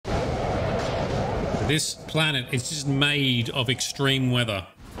This planet is just made of extreme weather.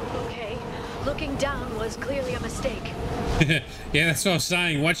 Okay, looking down was clearly a mistake. Yeah, that's what I was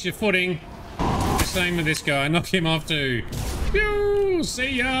saying. Watch your footing. The same with this guy. Knock him off too. Pew!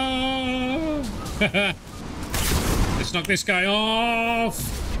 See ya! Let's knock this guy off.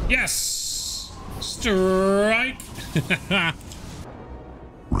 Yes! Strike!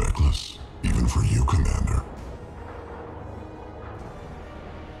 Reckless, even for you, Commander.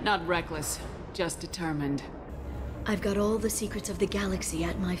 Not reckless, just determined. I've got all the secrets of the galaxy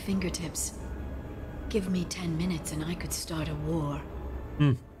at my fingertips. Give me 10 minutes and I could start a war.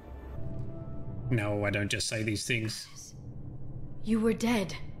 No, I don't just say these things. You were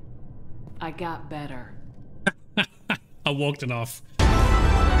dead. I got better. I walked it off.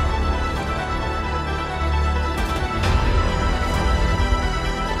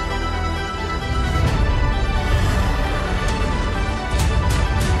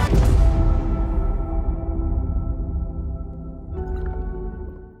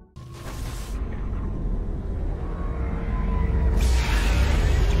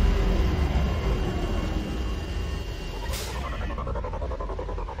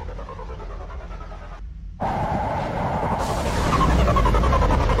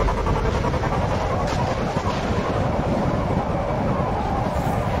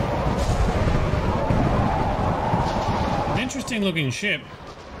 Looking ship.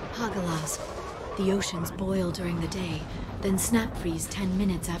 Hagalas. The oceans boil during the day, then snap freeze 10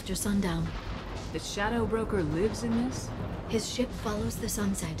 minutes after sundown. The Shadow Broker lives in this? His ship follows the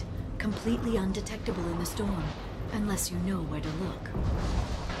sunset, completely undetectable in the storm, unless you know where to look.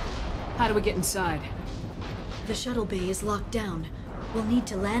 How do we get inside? The shuttle bay is locked down. We'll need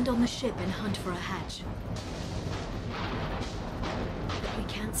to land on the ship and hunt for a hatch. But we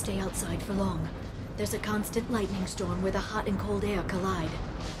can't stay outside for long. There's a constant lightning storm where the hot and cold air collide.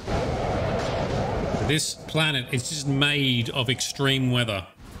 This planet is just made of extreme weather.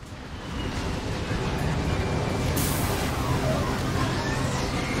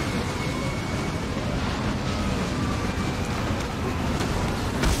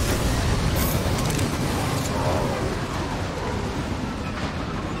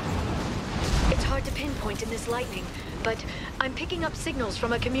 It's hard to pinpoint in this lightning, but I'm picking up signals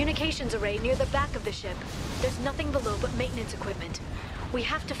from a communications array near the back of the ship. There's nothing below but maintenance equipment. We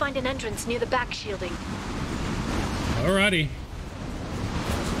have to find an entrance near the back shielding. Alrighty.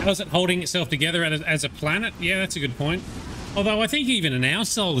 How's it holding itself together as a planet? Yeah, that's a good point. Although I think even in our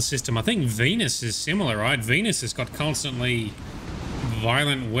solar system, I think Venus is similar, right? Venus has got constantly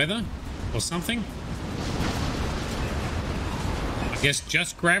violent weather or something. I guess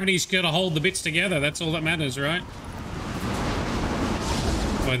just gravity's got to hold the bits together. That's all that matters, right?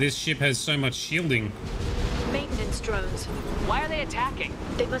 Why this ship has so much shielding. Maintenance drones. Why are they attacking?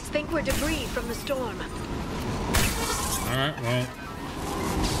 They must think we're debris from the storm. Alright, well.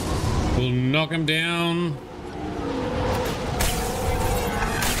 We'll knock them down.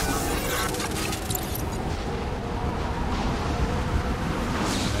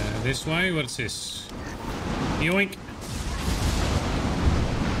 This way? What's this? Yoink.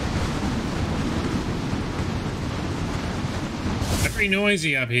 Very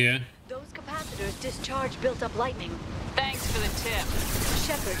noisy up here. Those capacitors discharge built-up lightning. Thanks for the tip.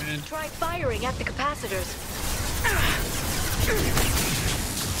 Shepard, try firing at the capacitors.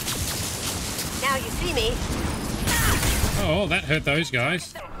 Now you see me. Oh, that hurt those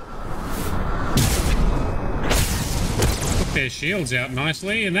guys. Took their shields out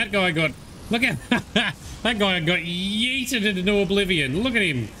nicely, and that guy got... Look at... that guy got yeeted into oblivion. Look at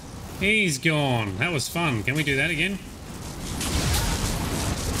him. He's gone. That was fun. Can we do that again?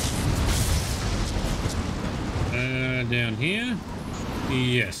 Down here?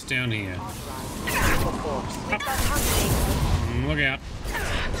 Yes, down here. Up. Look out.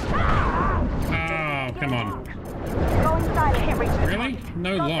 Oh, come on. Really?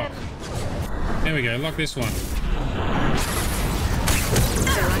 No lock. There we go. Lock this one.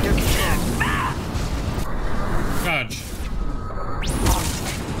 Charge.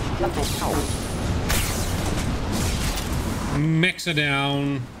 Mechs are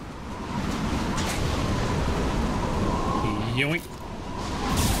down. Yoink.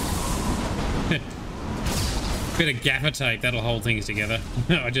 Bit of gaffer tape, that'll hold things together.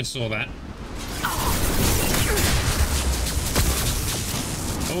 I just saw that.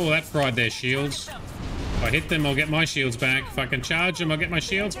 Oh, that fried their shields. If I hit them, I'll get my shields back. If I can charge them, I'll get my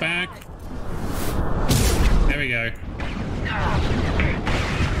shields back. There we go.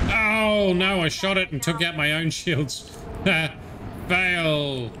 Oh, no, I shot it and took out my own shields.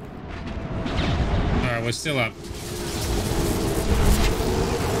 Fail. Alright, we're still up.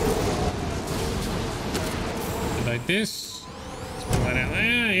 Like this. Let's pull that out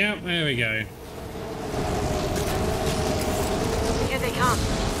there. Yep, there we go. Here they come.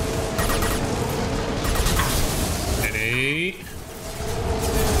 Ready.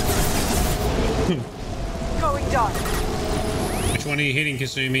 Going dark. Which one are you hitting,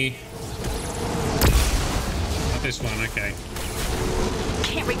 Kasumi? Not this one, okay.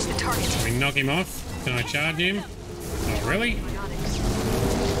 Can't reach the target. Can we knock him off? Can I charge him? Oh, really?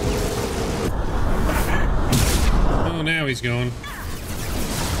 Oh, now he's gone.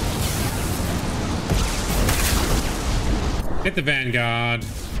 Hit the Vanguard.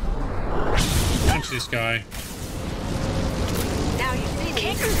 Punch this guy. Now you see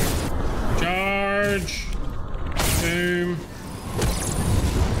me. Charge. Boom.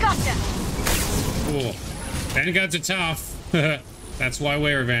 Gotcha. Cool. Vanguards are tough. That's why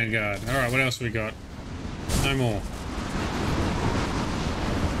we're a Vanguard. Alright, what else we got? No more.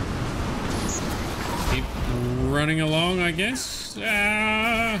 Keep running along, I guess. Threat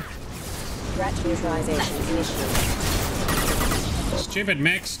neutralization initiated. Stupid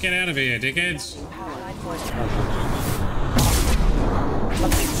mechs, get out of here, dickheads. Allied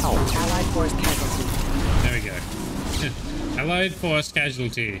force casualty. There we go. Allied force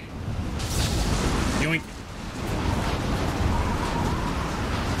casualty. Yoink.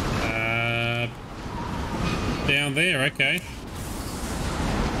 Down there, okay.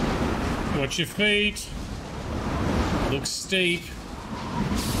 Watch your feet. Looks steep.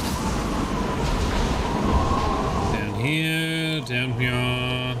 Down here, down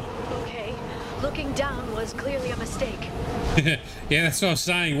here. Okay, looking down was clearly a mistake. Yeah, that's what I was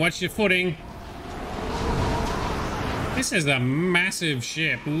saying. Watch your footing. This is a massive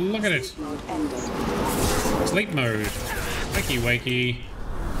ship. Look at it. Mode ended. Sleep mode. Wakey wakey.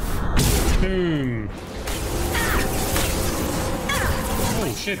 Boom.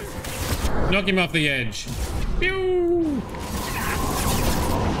 Oh shit. Knock him off the edge. Pew!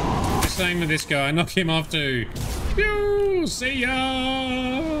 Same with this guy. Knock him off too. Pew! See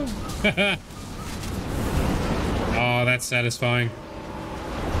ya! Oh, that's satisfying.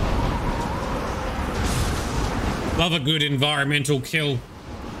 Love a good environmental kill.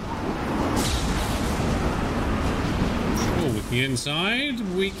 Oh, with the inside,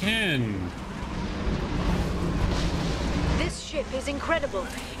 we can. This ship is incredible.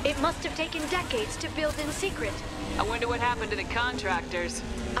 It must have taken decades to build in secret. I wonder what happened to the contractors.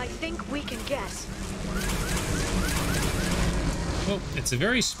 I think we can guess. Well, it's a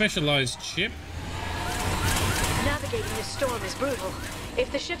very specialized ship. Navigating the storm is brutal.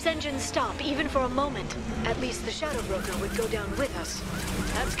 If the ship's engines stop, even for a moment, at least the Shadow Broker would go down with us.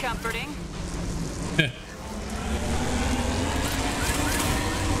 That's comforting.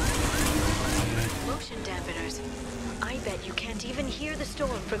 Motion dampeners. I bet you can't even hear the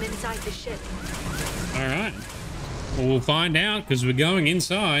storm from inside the ship. All right. Well, we'll find out because we're going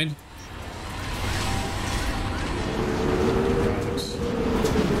inside.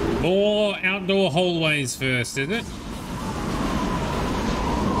 More outdoor hallways first, is it?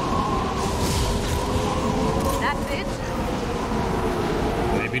 That's it?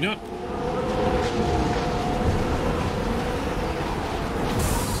 Maybe not.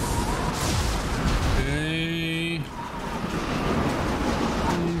 Okay.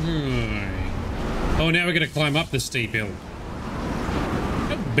 Oh, now we're going to climb up the steep hill.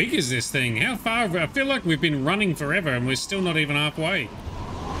 How big is this thing? How far? I feel like we've been running forever and we're still not even halfway.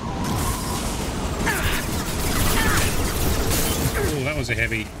 Oh, that was a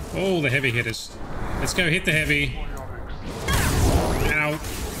heavy. Oh, the heavy hitters. Let's go hit the heavy. Ow.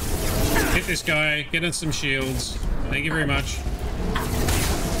 Hit this guy. Get us some shields. Thank you very much.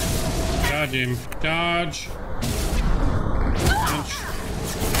 Charge him. Charge. Punch.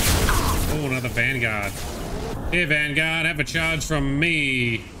 Oh, another Vanguard. Here, Vanguard. Have a charge from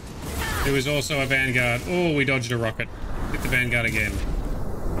me. Who is also a Vanguard. Oh, we dodged a rocket. Hit the Vanguard again.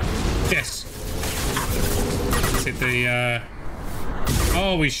 Yes. Let's hit the,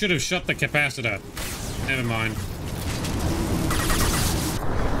 Oh, we should have shot the capacitor. Never mind.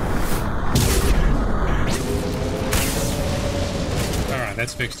 Alright,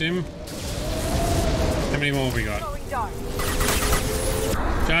 that's fixed him. How many more have we got?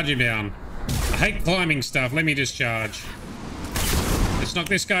 Charge him down. I hate climbing stuff. Let me just charge. Let's knock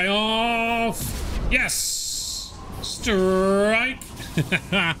this guy off. Yes! Strike!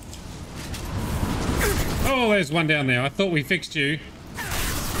 Oh, there's one down there. I thought we fixed you.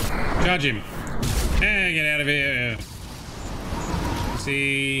 Charge him. Hey, get out of here.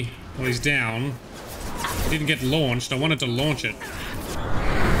 See, well, he's down. He didn't get launched. I wanted to launch it.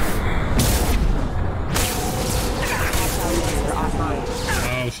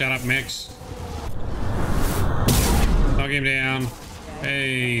 Oh, shut up, mechs. Knock him down.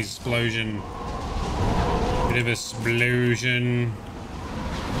 Hey, explosion. Bit of explosion.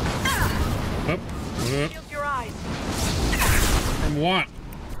 Whoop, whoop. Shield your eyes. From what?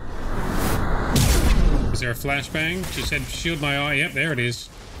 Is there a flashbang? She said shield my eye. Yep, there it is.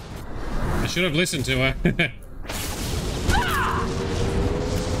 I should have listened to her.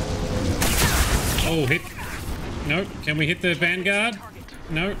 Oh, hit. Nope. Can we hit the Vanguard?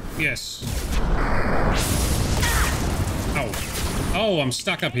 No. Yes. Oh. Oh, I'm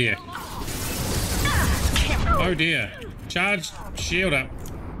stuck up here. Oh dear. Charged shield up.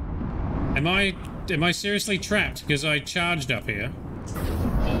 Am I seriously trapped because I charged up here?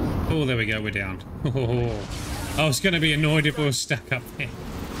 Oh, there we go. We're down. Oh, I was going to be annoyed if we were stuck up here.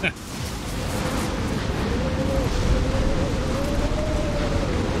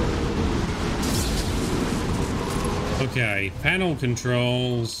 Okay, panel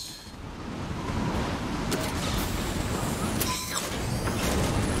controls.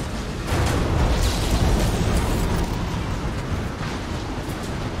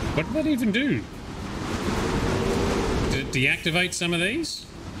 What did that even do? Did it deactivate some of these?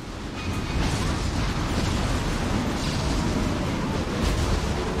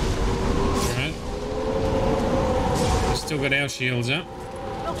 Alright. We've still got our shields up.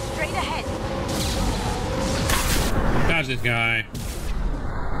 Look straight ahead. Dodge this guy.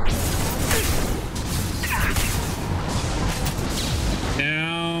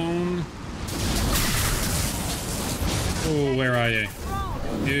 Down. Oh, where are you?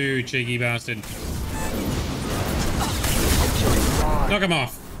 You cheeky bastard. Knock him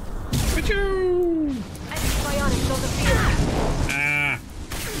off. Achoo! Antibiotics on the field. Ah.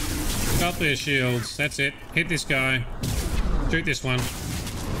 Got their shields. That's it. Hit this guy. Shoot this one.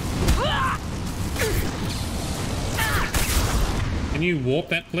 Can you warp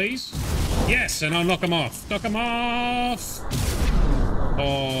that, please? Yes, and I'll knock him off. Knock him off!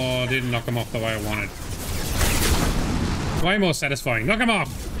 Oh, I didn't knock him off the way I wanted. Way more satisfying. Knock him off!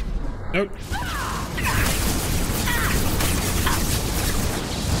 Nope.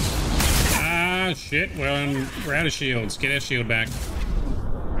 Ah, shit. We're out of shields. Get our shield back.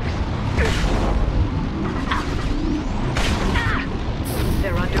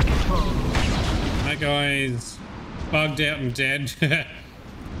 They're under control. That guy's bugged out and dead.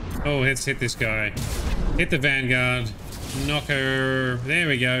 Oh, let's hit this guy. Hit the Vanguard. Knock her. There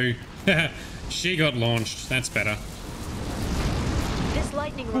we go. She got launched. That's better. This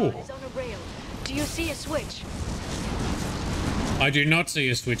lightning rod Ooh. is on a rail. Do you see a switch? I do not see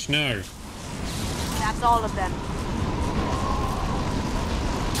a switch, no. That's all of them.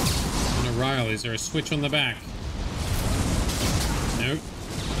 On a rail, is there a switch on the back? Nope.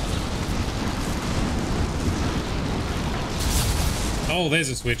 Oh, there's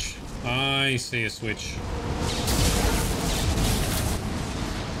a switch. I see a switch.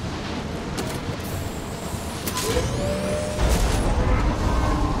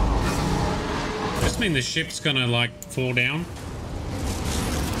 Does this mean the ship's gonna, like, fall down?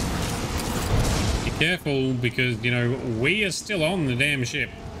 Be careful, because, you know, we are still on the damn ship.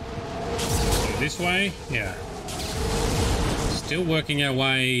 Go this way? Yeah. Still working our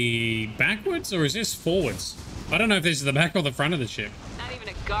way backwards, or is this forwards? I don't know if this is the back or the front of the ship. Not even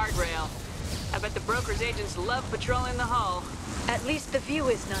a guardrail. I bet the broker's agents love patrolling the hull. At least the view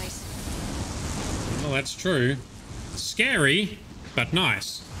is nice. Well, that's true. Scary, but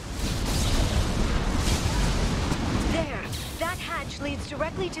nice. There. That hatch leads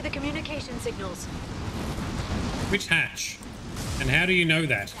directly to the communication signals. Which hatch? And how do you know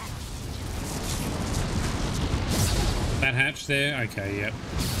that? That hatch there? Okay, yep.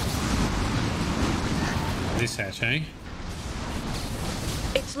 This hatch, eh?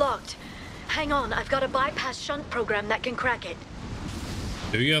 It's locked. Hang on, I've got a bypass shunt program that can crack it.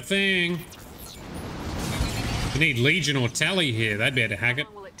 Do your thing. You need Legion or Tally here. They'd be able to hack it.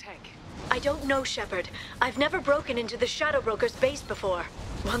 How long will it take? I don't know, Shepard. I've never broken into the Shadow Broker's base before.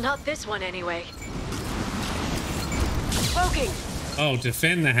 Well, not this one anyway. Smoking! Oh,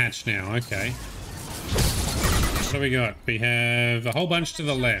 defend the hatch now. Okay. What do we got? We have a whole bunch to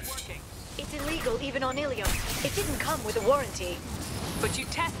the left. It's illegal even on Ilium. It didn't come with a warranty. But you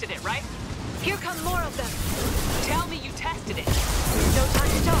tested it, right? Here come more of them. Tell me you tested it. No time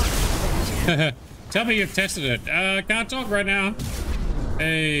to talk. Tell me you've tested it. Can't talk right now.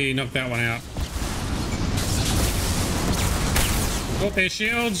 Hey, knock that one out. Got their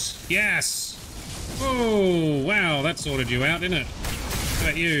shields. Yes. Oh, wow. That sorted you out, didn't it? How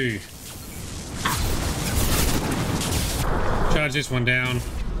about you? Charge this one down.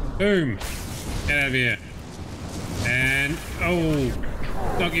 Boom. Get out of here. And, oh,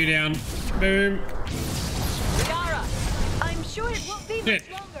 knock you down. Boom. Liara, sure it won't be Shit.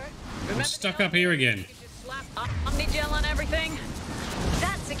 much longer. I'm stuck up here again. You could just slap Omnigel on everything.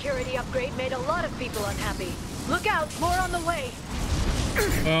 That security upgrade made a lot of people unhappy. Look out, more on the way.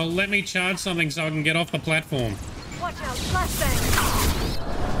 Well, let me charge something so I can get off the platform. Watch out, flashbang.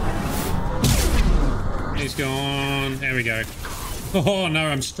 He's gone. There we go. Oh no,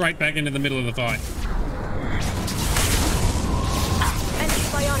 I'm straight back into the middle of the fight. Enemy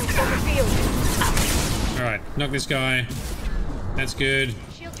bionics on the field. Alright, knock this guy. That's good.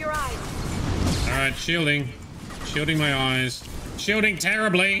 Shield your eyes. Alright, shielding. Shielding my eyes. Shielding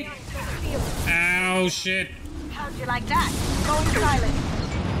terribly. Bionics on the field. Ow, shit. How'd you like that? Going silent.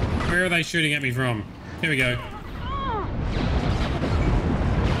 Where are they shooting at me from? Here we go.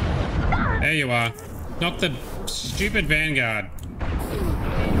 There you are. Not the stupid Vanguard.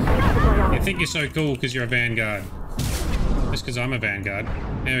 You think you're so cool because you're a Vanguard. Just because I'm a Vanguard.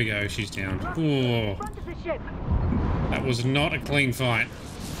 There we go, she's down. Ooh. Front of the ship. That was not a clean fight.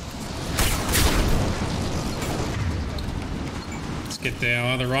 Let's get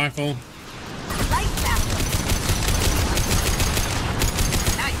our other rifle.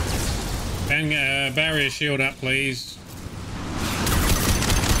 Barrier shield up, please.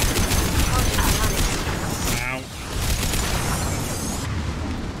 Ow.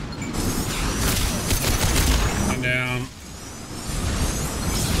 One down.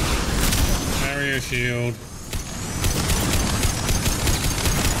 Barrier shield.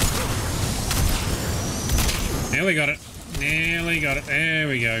 Nearly got it. Nearly got it. There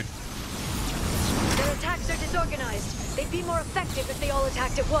we go. Their attacks are disorganized. They'd be more effective if they all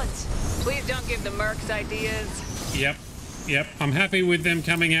attacked at once. Please don't give the mercs ideas. Yep. Yep. I'm happy with them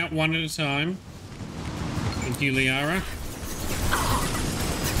coming out one at a time. Thank you, Liara.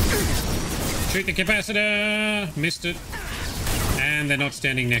 Shoot the capacitor. Missed it. And they're not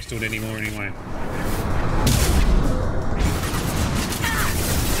standing next to it anymore anyway.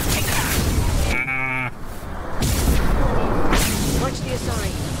 Watch the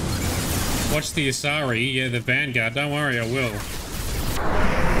Asari. Watch the Asari. Yeah, the Vanguard. Don't worry, I will.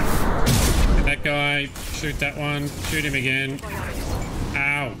 Hit that guy. Shoot that one. Shoot him again.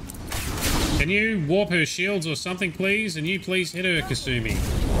 Ow. Can you warp her shields or something, please? And you please hit her, Kasumi.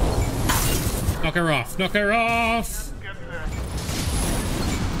 Knock her off. Knock her off!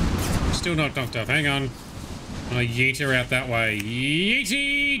 Still not knocked off. Hang on. I'm gonna yeet her out that way.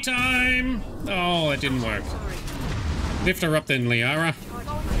 Yeety time! Oh, that didn't work. Lift her up then, Liara.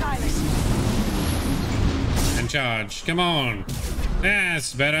 And charge. Come on.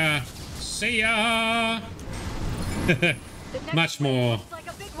 That's better. See ya! Much more Like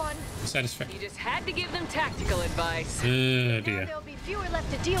a big one. satisfactory. You just had to give them tactical advice. Oh Now dear. there'll be fewer left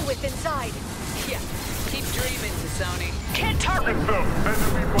to deal with inside. Yeah, keep dreaming, T'Soni. Can't target them!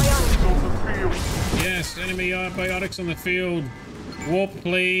 Enemy bionics on the field! Yes, enemy biotics on the field. Warp,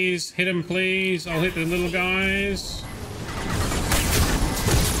 please. Hit him, please. I'll hit the little guys.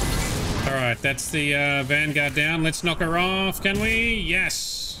 Alright, that's the Vanguard down. Let's knock her off, can we?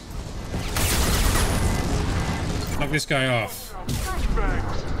 Yes! Knock this guy off. Flashbangs!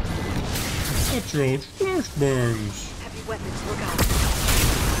 Watch out, flashbangs. Heavy weapons, look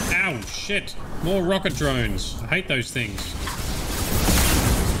out. Ow, shit. More rocket drones. I hate those things.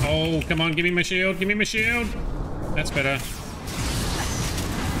 Oh, come on, give me my shield. Give me my shield. That's better.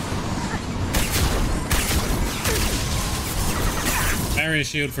 Barrier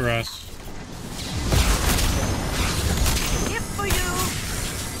shield for us. Hip for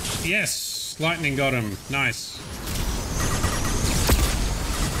you. Yes! Lightning got him. Nice.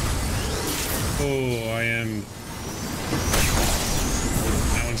 Oh, I am...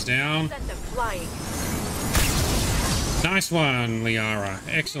 That one's down. Send them flying. Nice one, Liara.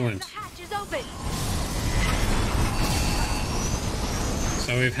 Excellent. The hatch is open.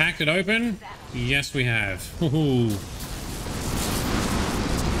 So we've hacked it open? Yes, we have. Ooh.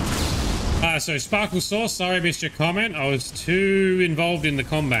 So Sparkle Sauce, sorry I missed your comment. I was too involved in the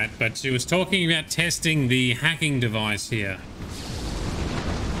combat, but she was talking about testing the hacking device here.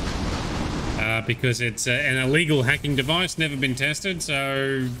 Because it's an illegal hacking device, never been tested,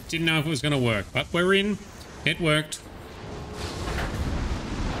 so didn't know if it was going to work. But we're in. It worked.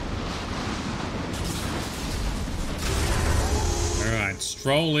 Alright,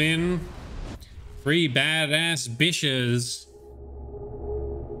 stroll in. 3 badass bitches.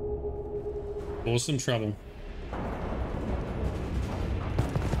 Cause some trouble.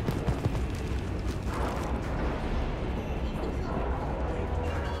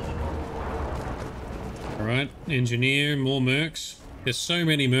 Alright, engineer, more mercs. There's so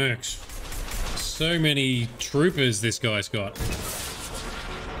many mercs. So many troopers this guy's got.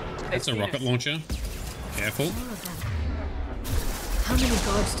 That's a rocket launcher. Careful. many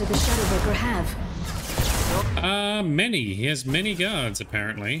guards do the Shadowbreaker have? Many. He has many guards,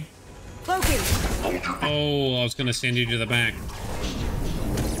 apparently. Cloaking! Oh, I was going to send you to the back.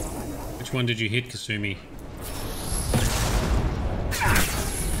 Which one did you hit, Kasumi?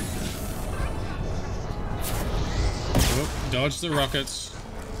 Oh, dodge the rockets.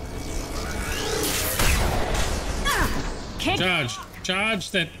 Charge!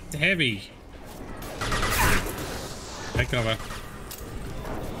 Charge that heavy! Take cover.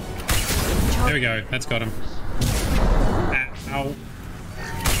 There we go. That's got him. Ow.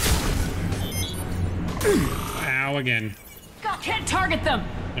 Ow again. God, can't target them.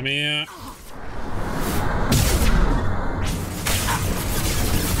 Come here.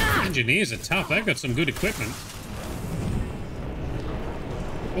 Engineers are tough. They've got some good equipment.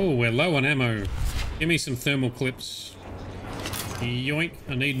 Oh, we're low on ammo. Give me some thermal clips. Yoink.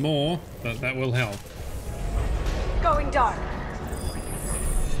 I need more, but that will help. Going dark.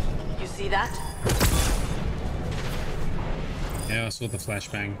 You see that? Yeah, I saw the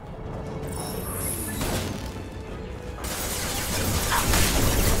flashbang.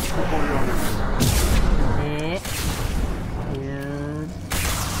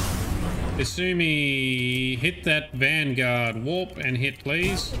 Kasumi, hit that Vanguard. Warp and hit,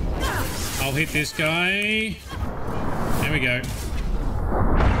 please. I'll hit this guy. There we go.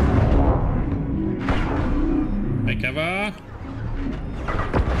 Take cover.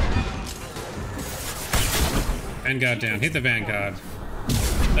 Vanguard down. Hit the Vanguard.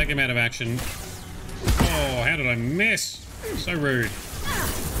 Take him out of action. Oh, how did I miss? So rude.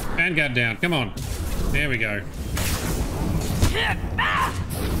 Vanguard down. Come on. There we go.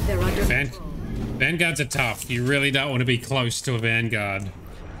 They're under Vanguards are tough. You really don't want to be close to a Vanguard.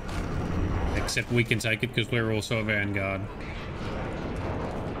 Except we can take it because we're also a Vanguard.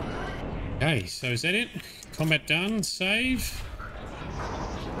 Okay, so is that it? Combat done. Save.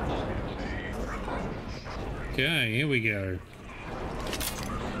 Okay, here we go.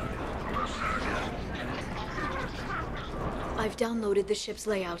 I've downloaded the ship's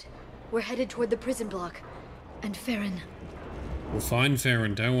layout. We're headed toward the prison block. And Farron. We'll find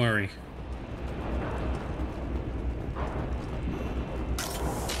Farron, don't worry.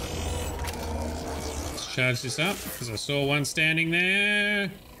 Let's charge this up, because I saw one standing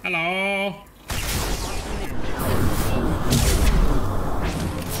there. Hello!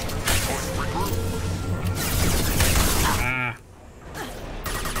 Ah.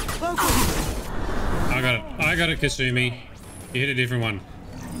 I got it, Kasumi. You hit a different one.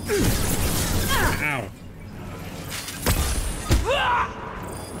 Ow.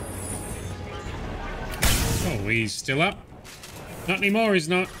 Oh, he's still up. Not anymore, he's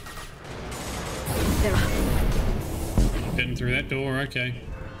not. Getting through that door, okay.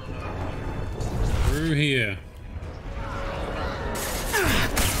 Through here.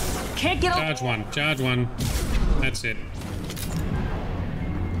 Can't get Charge one, charge one. That's it.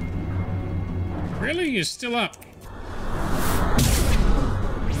 Really? You're still up?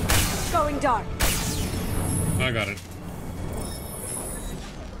 Going dark. I got it.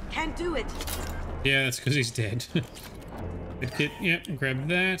 Can't do it. Yeah, that's because he's dead. Good kit, yep, grab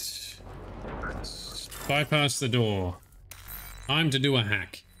that. Bypass the door. Time to do a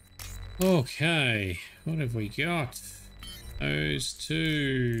hack. Okay, what have we got? Those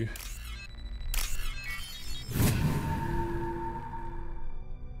two.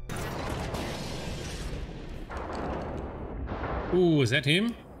 Ooh, is that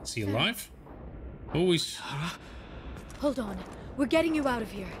him? Is he alive? Oh, he's... Hold on. We're getting you out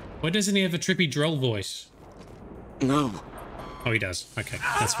of here. Why doesn't he have a trippy droll voice? No. Oh, he does. Okay,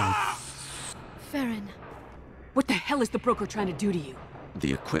 that's fine. Farron. What the hell is the broker trying to do to you?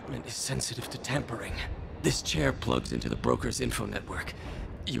 The equipment is sensitive to tampering. This chair plugs into the broker's info network.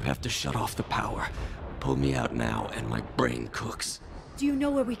 You have to shut off the power. Pull me out now and my brain cooks. Do you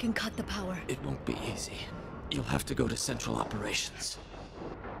know where we can cut the power? It won't be easy. You'll have to go to Central Operations.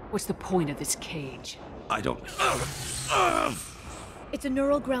 What's the point of this cage? I don't... It's a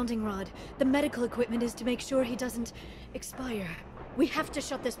neural grounding rod. The medical equipment is to make sure he doesn't expire. We have to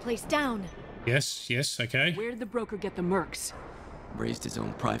shut this place down. Yes, yes, okay. Where did the broker get the mercs? Raised his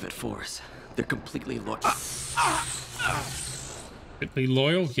own private force. They're completely loyal. Completely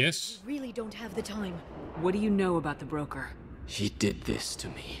loyal, yes. We really don't have the time. What do you know about the broker? He did this to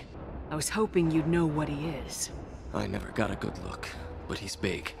me. I was hoping you'd know what he is. I never got a good look, but he's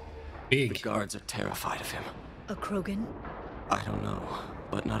big. The Big. guards are terrified of him. A Krogan? I don't know,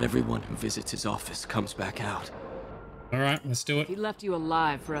 but not everyone who visits his office comes back out. All right, let's do it. He left you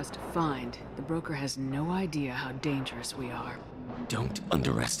alive for us to find. The broker has no idea how dangerous we are. Don't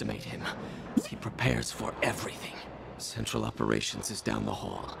underestimate him. He prepares for everything. Central Operations is down the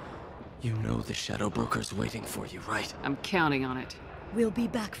hall. You know the Shadow Broker's waiting for you, right? I'm counting on it. We'll be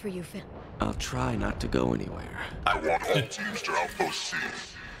back for you, Finn. I'll try not to go anywhere. I want all teams to Outpost C.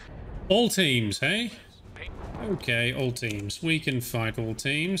 All teams, hey? Okay, all teams. We can fight all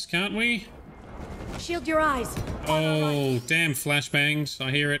teams, can't we? Shield your eyes. Oh, damn flashbangs.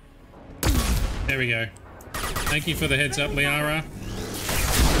 I hear it. There we go. Thank you for the heads up, Liara.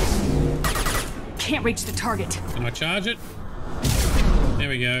 Can't reach the target. Can I charge it? There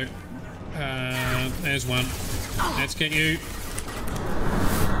we go. There's one. Let's get you.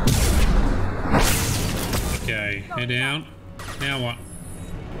 Okay, head down. Now what?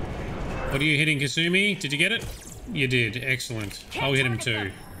 What are you hitting, Kasumi? Did you get it? You did. Excellent. I'll hit him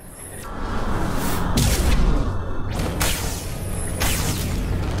too.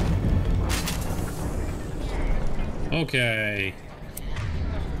 Okay.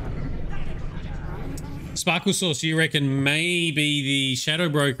 Sparkle Sauce, you reckon maybe the Shadow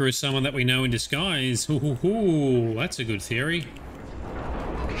Broker is someone that we know in disguise? Ooh, that's a good theory.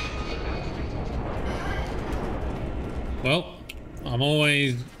 Well, I'm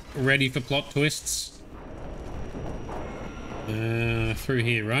always ready for plot twists. Through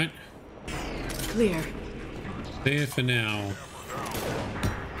here, right? Clear. Clear for now.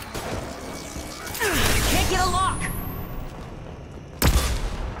 Can't get a lock!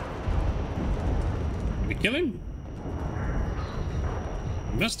 Did we kill him?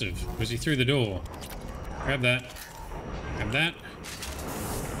 We must have. Was he through the door? Grab that. Grab that.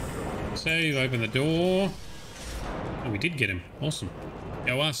 Save, open the door. Oh, we did get him. Awesome.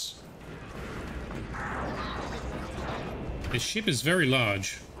 Go us. This ship is very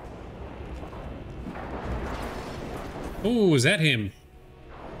large. Oh, is that him?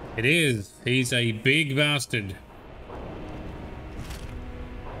 It is. He's a big bastard.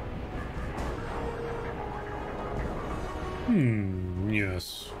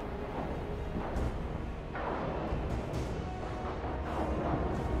 Yes.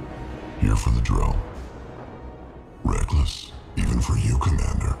 Here for the drill. Reckless, even for you,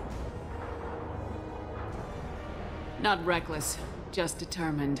 Commander. Not reckless, just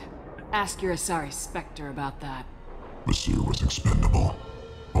determined. Ask your Asari Spectre about that. Monsieur was expendable.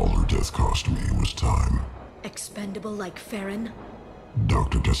 All her death cost me was time. Expendable like Farron?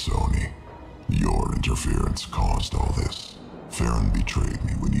 Dr. T'Soni, your interference caused all this. Farron betrayed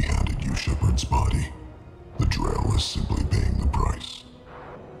me when he handed you Shepard's body. The Drell is simply paying the price.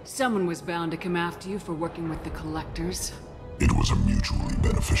 Someone was bound to come after you for working with the Collectors. It was a mutually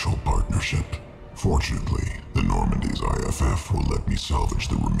beneficial partnership. Fortunately, the Normandy's IFF will let me salvage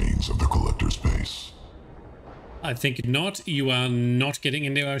the remains of the Collector's base. I think not. You are not getting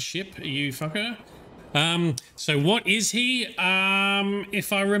into our ship, you fucker. So what is he?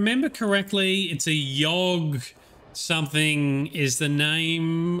 If I remember correctly, it's a Yog something is the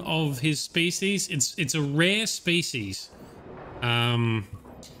name of his species. It's a rare species.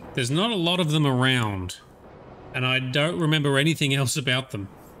 There's not a lot of them around, and I don't remember anything else about them.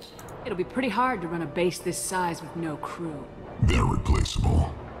 It'll be pretty hard to run a base this size with no crew. They're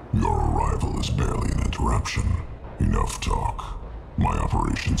replaceable. Your arrival is barely an interruption. Enough talk. My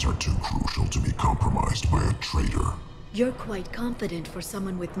operations are too crucial to be compromised by a traitor. You're quite confident for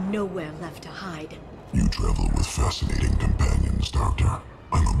someone with nowhere left to hide. You travel with fascinating companions, Doctor.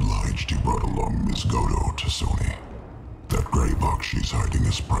 I'm obliged you brought along Ms. Godo T'Soni. That gray box she's hiding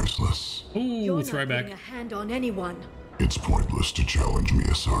is priceless. Ooh, You're throwback. not putting a hand on anyone. It's pointless to challenge me,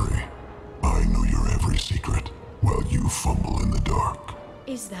 Asari. I know your every secret, while you fumble in the dark.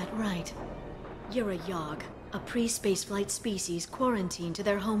 Is that right? You're a Yog, a pre-spaceflight species quarantined to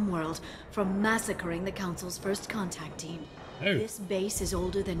their homeworld from massacring the Council's first contact team. Oh. This base is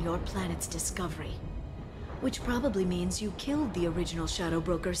older than your planet's discovery. Which probably means you killed the original Shadow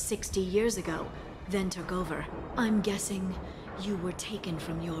Broker 60 years ago, then took over. I'm guessing you were taken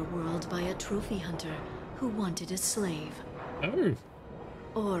from your world by a trophy hunter who wanted a slave. Oh,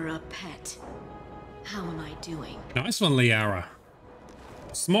 Or a pet. How am I doing? nice one, Liara.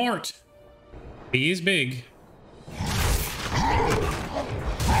 Smart. He is big.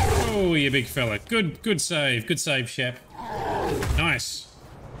 Oh, you big fella. Good save. Good save, Shep. Nice.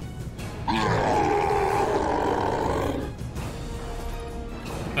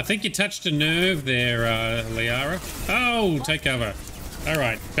 I think you touched a nerve there, Liara. Oh, take cover. All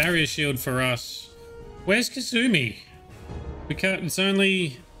right, barrier shield for us. Where's Kasumi? We can't. It's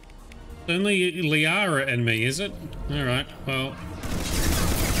only Liara and me, is it? All right. Well.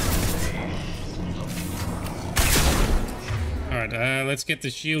 All right. Let's get the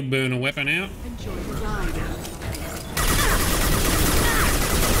shield burner weapon out. Enjoy the ride.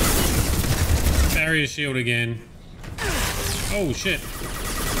 Barrier shield again. Oh, shit.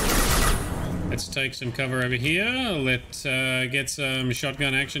 Let's take some cover over here. Let's get some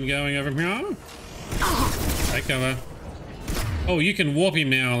shotgun action going over here. Take cover. Oh, you can warp him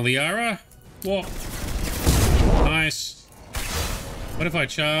now, Liara. Warp. Nice. What if I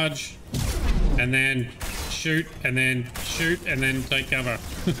charge and then shoot and then shoot and then take cover?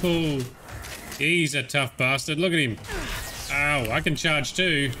 Oh, he's a tough bastard. Look at him. Ow, I can charge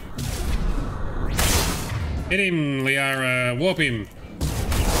too. Hit him, Liara. Warp him.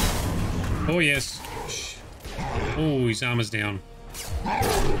 Oh, yes. Oh, his armor's down.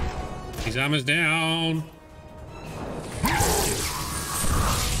 His armor's down.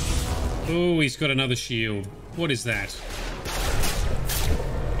 Oh, he's got another shield. What is that?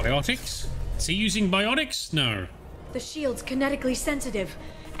 Biotics? Is he using biotics? No. The shield's kinetically sensitive.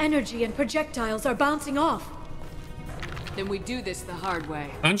 Energy and projectiles are bouncing off. Then we do this the hard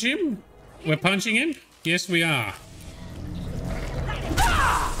way. Punch him? We're punching him? Yes, we are.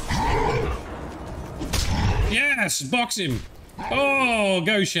 Yes! Box him! Oh,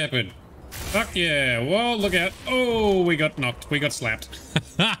 go Shepard. Fuck yeah. Well, look out. Oh, we got knocked. We got slapped.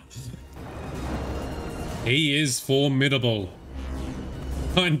 He is formidable.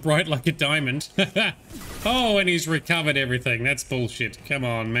 Shine bright like a diamond. Oh, and he's recovered everything. That's bullshit. Come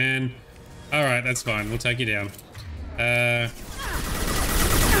on, man. Alright, that's fine. We'll take you down.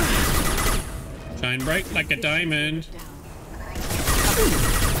 Shine bright like a diamond.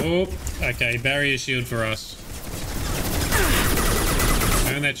 Oh, okay. Barrier shield for us.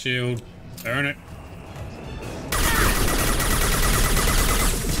 Burn that shield. Burn it.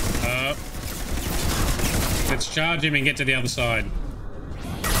 Let's charge him and get to the other side.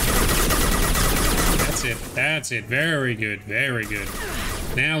 That's it. That's it. Very good. Very good.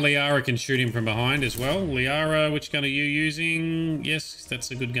 Now Liara can shoot him from behind as well. Liara, which gun are you using? Yes,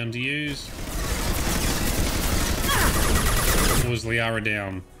 that's a good gun to use. Or was Liara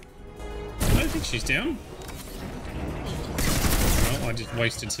down? I don't think she's down. Well, I just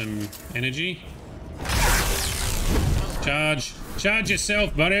wasted some energy. Charge. Charge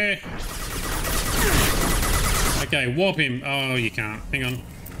yourself, buddy. Okay, warp him. Oh, you can't. Hang on.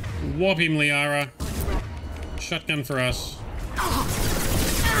 Warp him, Liara. Shotgun for us.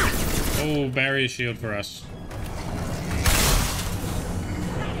 Oh, barrier shield for us.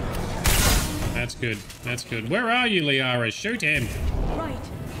 That's good. That's good. Where are you, Liara? Shoot him. Right.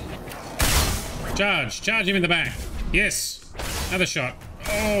 Charge. Charge him in the back. Yes. Another shot.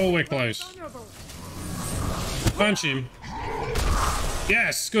 Oh, we're close. Punch him.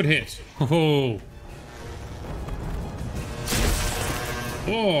 Yes. Good hit. Oh.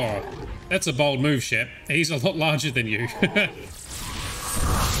 Oh. That's a bold move, Shep. He's a lot larger than you.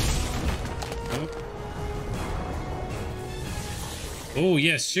 Oh,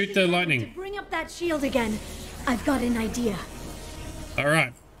 yes. Shoot the lightning. Bring up that shield again. I've got an idea. All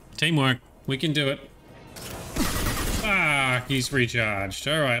right. Teamwork. We can do it. Ah, he's recharged.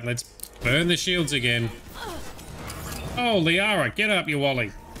 All right, let's burn the shields again. Oh, Liara, get up, you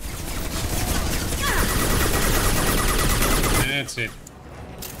wally. That's it.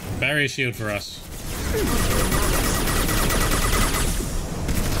 Barrier shield for us.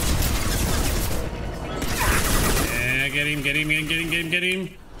 Yeah, get him, get him, get him, get him, get him, get him.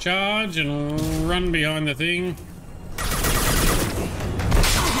 Charge and run behind the thing.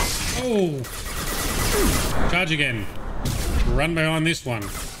 Oh! Charge again. Run behind this one.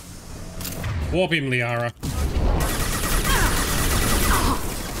 Warp him, Liara.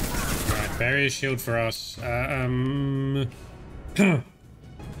 Right, barrier shield for us.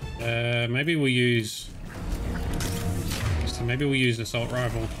 Maybe we'll use... Maybe we'll use assault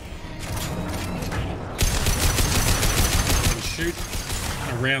rifle. And shoot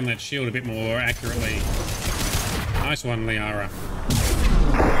around that shield a bit more accurately. Nice one, Liara.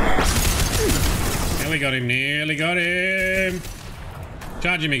 Nearly got him, nearly got him.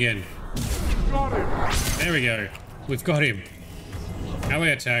 Charge him again. Got him. There we go. We've got him. Alley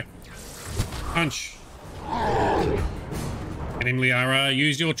attack. Punch. Get him, Liara.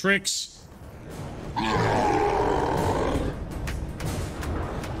 Use your tricks.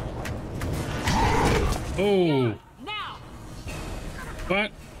 Oh.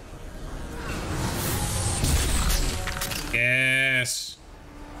 What? Yes.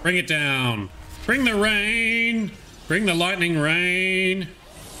 Bring it down. Bring the rain. Bring the lightning rain.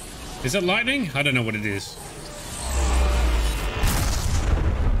 Is it lightning? I don't know what it is.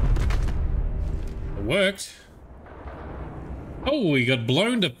 It worked. Oh, we got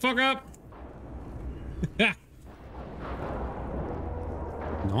blown the fuck up.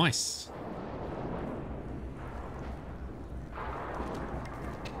 Nice.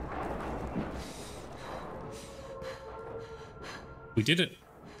 We did it.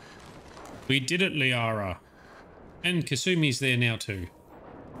 We did it, Liara. And Kasumi's there now too.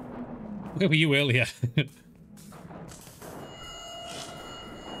 Where were you earlier?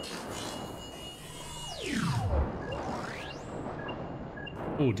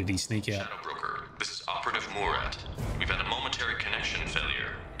 Oh, did he sneak out? Shadow Broker, this is Operative Murat. We've had a momentary connection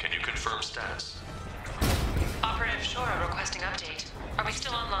failure. Can you confirm status? Operative Shora requesting update. Are we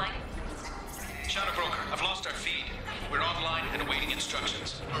still online? Shadow Broker, I've lost our feed. We're online and awaiting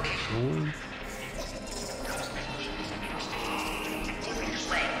instructions. Oh.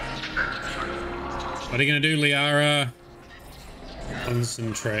 What are you gonna do, Liara?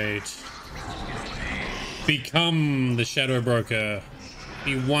 Concentrate. Become the Shadow Broker.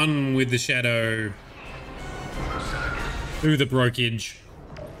 Be one with the shadow. Through the brokage.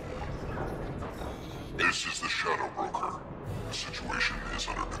 This is the Shadow Broker. The situation is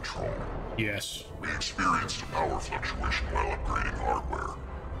under control. Yes. We experienced a power fluctuation while upgrading hardware.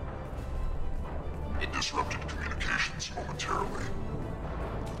 It disrupted communications momentarily.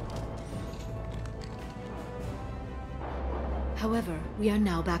 However, we are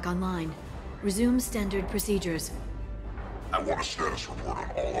now back online. Resume standard procedures. I want a status report on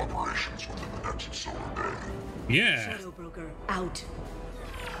all operations within the next solar day. Yeah. Shadow Broker, out.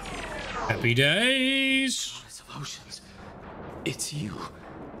 Happy days. Goddess of Oceans. It's you.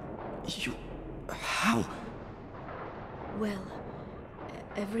 You... How? Well,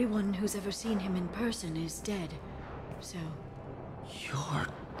 everyone who's ever seen him in person is dead. So, You're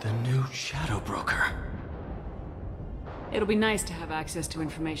the new Shadow Broker. It'll be nice to have access to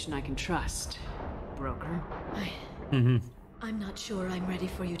information I can trust, broker. I'm not sure I'm ready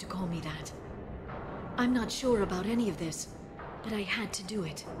for you to call me that. I'm not sure about any of this, but I had to do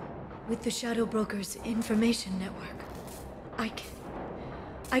it. With the Shadow Broker's information network,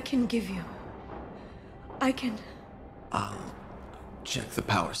 I can give you... I'll check the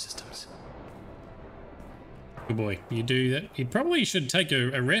power systems. Good boy. You do that. You probably should take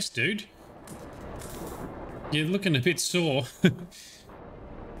a rest, dude. You're looking a bit sore.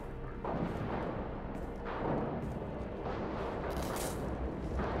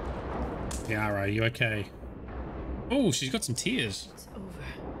 Liara, are you okay? Oh, she's got some tears. It's over.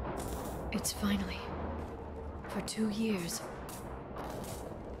 It's finally... For 2 years.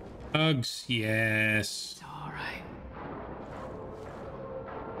 Hugs, yes. It's all right.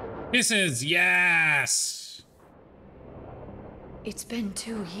 Kisses, yes. It's been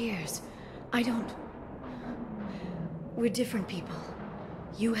 2 years. I don't... We're different people.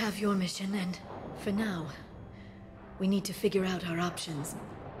 You have your mission, and for now, we need to figure out our options.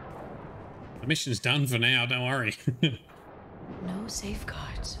 The mission's done for now, don't worry. No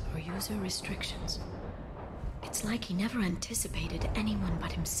safeguards or user restrictions. It's like he never anticipated anyone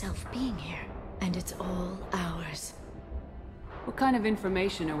but himself being here. And it's all ours. What kind of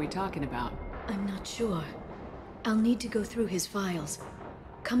information are we talking about? I'm not sure. I'll need to go through his files.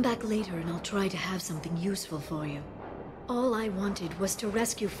 Come back later and I'll try to have something useful for you. All I wanted was to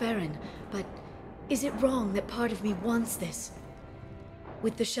rescue Farron, but is it wrong that part of me wants this?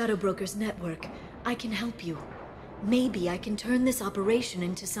 With the Shadow Broker's network, I can help you. Maybe I can turn this operation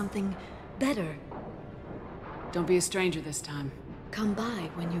into something better. Don't be a stranger this time. Come by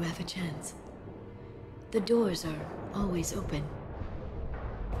when you have a chance. The doors are always open.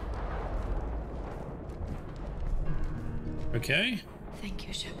 Okay. Thank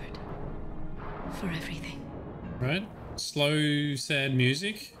you, Shepard. For everything. Right. Slow, sad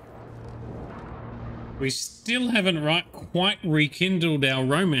music. We still haven't quite rekindled our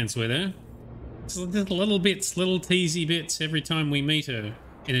romance with her. It's little bits, little teasy bits every time we meet her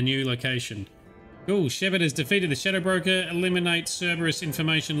in a new location. Cool. Shepard has defeated the Shadow Broker. Eliminate Cerberus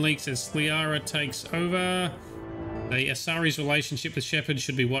information leaks as Liara takes over. The Asari's relationship with Shepard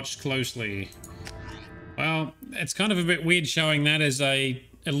should be watched closely. Well, it's kind of a bit weird showing that as a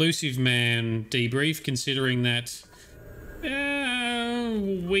elusive man debrief, considering that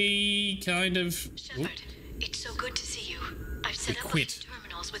we kind of... Shepard, it's so good to see you. I've set up a few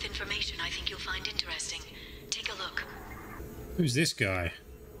terminals with information I think you'll find interesting. Take a look. Who's this guy?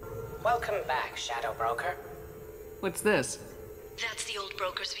 Welcome back, Shadow Broker. What's this? That's the old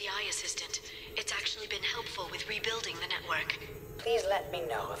broker's VI assistant. It's actually been helpful with rebuilding the network. Please let me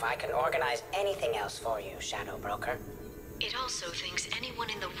know if I can organize anything else for you, Shadow Broker. It also thinks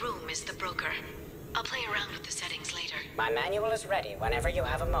anyone in the room is the broker. I'll play around with the settings later. My manual is ready whenever you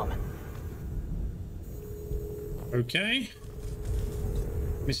have a moment. Okay.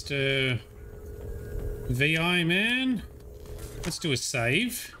 Mr. VI man. Let's do a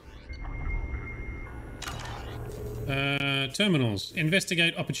save. Shepard, Terminals.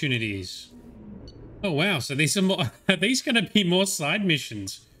 Investigate opportunities. Oh wow, so these are more are these gonna be more side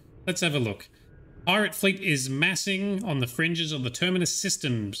missions? Let's have a look. Pirate fleet is massing on the fringes of the Terminus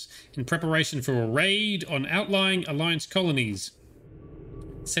systems in preparation for a raid on outlying Alliance colonies.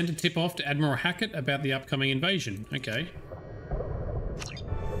 Send a tip off to Admiral Hackett about the upcoming invasion. Okay.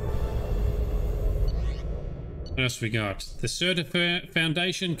 What else we got? The Cerberus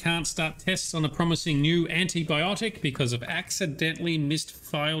Foundation can't start tests on a promising new antibiotic because of accidentally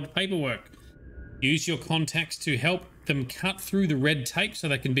misfiled paperwork. Use your contacts to help them cut through the red tape so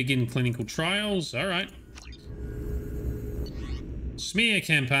they can begin clinical trials. All right. Smear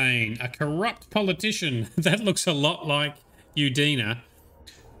campaign. A corrupt politician that looks a lot like Udina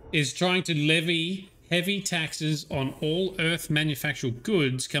is trying to levy heavy taxes on all Earth manufactured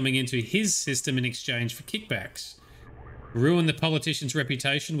goods coming into his system in exchange for kickbacks. Ruin the politician's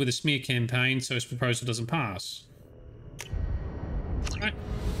reputation with a smear campaign so his proposal doesn't pass. Right.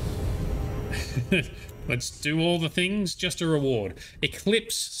 Let's do all the things. Just a reward.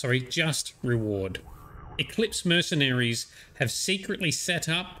 Just reward. Eclipse mercenaries have secretly set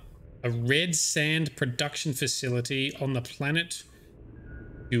up a red sand production facility on the planet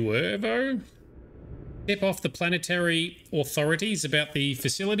Cuervo. Tip off the planetary authorities about the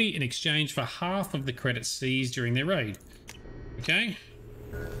facility in exchange for half of the credits seized during their raid. Okay.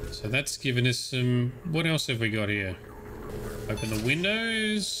 So that's given us some... What else have we got here? Open the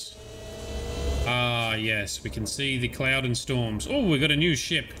windows. Ah, yes. We can see the cloud and storms. Oh, we got a new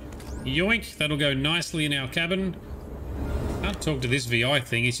ship. Yoink. That'll go nicely in our cabin. Can't talk to this VI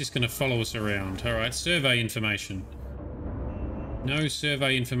thing. It's just going to follow us around. All right. Survey information. No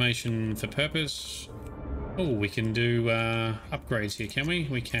survey information for purpose. Oh, we can do upgrades here, can we?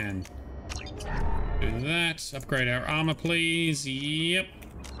 We can. Do that. Upgrade our armor, please. Yep.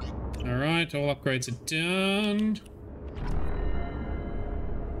 All right. All upgrades are done.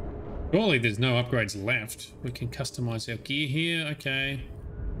 Surely there's no upgrades left. We can customize our gear here. Okay.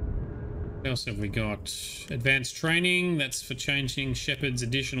 What else have we got? Advanced training. That's for changing Shepard's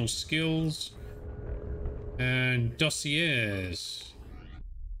additional skills. And dossiers.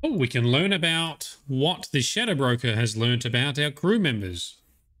 Oh, we can learn about what the Shadow Broker has learnt about our crew members.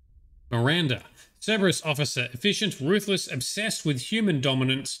 Miranda. Cerberus officer, efficient, ruthless, obsessed with human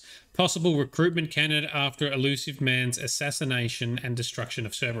dominance, possible recruitment candidate after elusive man's assassination and destruction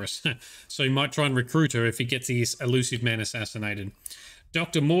of Cerberus. So he might try and recruit her if he gets his elusive man assassinated.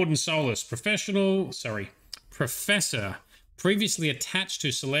 Dr. Morden Solus, professor, previously attached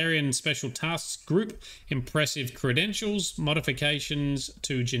to Solarian Special Tasks Group, impressive credentials, modifications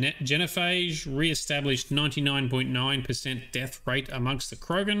to genophage, re-established 99.9% death rate amongst the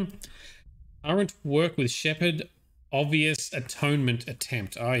Krogan. Current work with Shepard, obvious atonement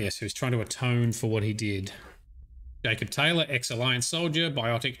attempt. Oh yes, he was trying to atone for what he did. Jacob Taylor, ex-Alliance soldier,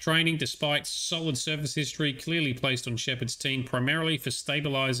 biotic training, despite solid service history, clearly placed on Shepard's team primarily for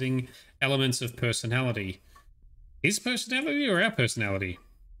stabilizing elements of personality. His personality or our personality?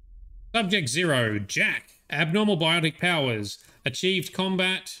 Subject 0, Jack, abnormal biotic powers, achieved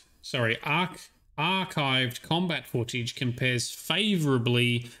archived combat footage compares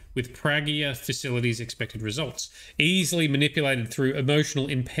favorably with Pragia facility's expected results. Easily manipulated through emotional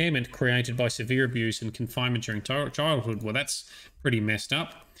impairment created by severe abuse and confinement during childhood. Well, that's pretty messed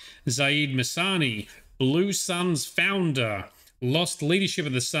up. Zaid Masani, Blue Suns founder, lost leadership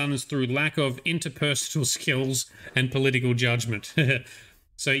of the Suns through lack of interpersonal skills and political judgment.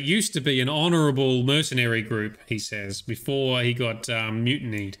 So it used to be an honourable mercenary group, he says, before he got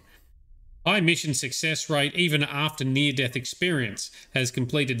mutinied. High mission success rate even after near-death experience. Has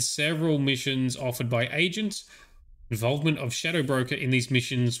completed several missions offered by agents. Involvement of Shadow Broker in these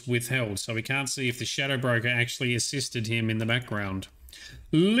missions withheld. So we can't see if the Shadow Broker actually assisted him in the background.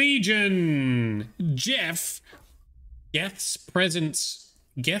 Legion! Geth's presence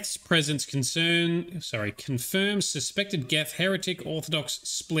confirms suspected Geth heretic orthodox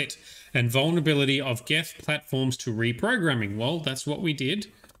split and vulnerability of Geth platforms to reprogramming. Well, that's what we did.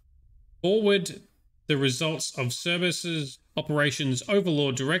 Forward the results of Cerberus's operations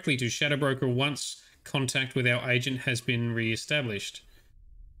Overlord directly to Shadow Broker once contact with our agent has been re-established.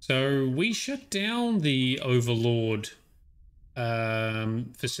 So we shut down the Overlord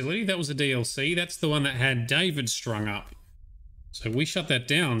facility. That was a DLC. That's the one that had David strung up. So we shut that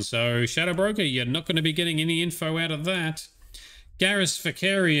down. So Shadow Broker, you're not going to be getting any info out of that. Garrus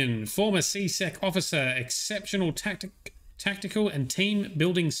Vakarian, former CSEC officer, exceptional tactical and team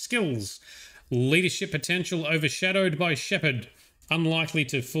building skills. Leadership potential overshadowed by Shepard. Unlikely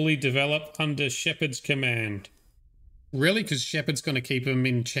to fully develop under Shepard's command. Really? Because Shepard's going to keep him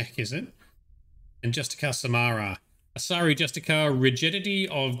in check, is it? And Justica Samara. Asari Justicar rigidity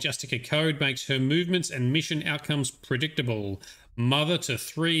of Justica code makes her movements and mission outcomes predictable. Mother to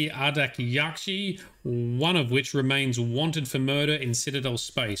 3 Ardak Yakshi, one of which remains wanted for murder in Citadel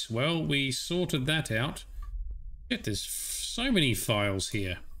space. Well, we sorted that out. Shit, there's so many files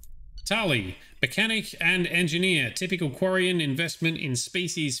here. Tali, mechanic and engineer, typical Quarian investment in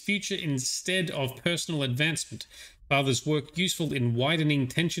species future instead of personal advancement. Father's work useful in widening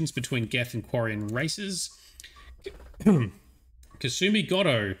tensions between Geth and Quarian races. Kasumi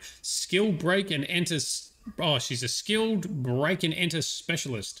Goto, skill break and enter. Oh, she's a skilled break and enter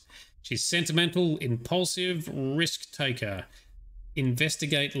specialist. She's sentimental, impulsive, risk taker.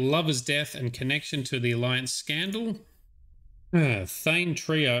 Investigate lover's death and connection to the Alliance scandal. Thane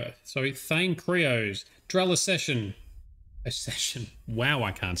Trios. Drell Assassin. Wow,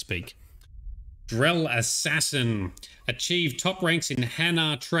 I can't speak. Drell Assassin. Achieved top ranks in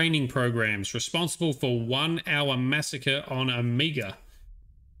Hanar training programs. Responsible for 1 hour massacre on Omega.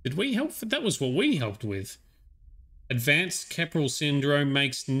 Did we help? That was what we helped with. Advanced Capral Syndrome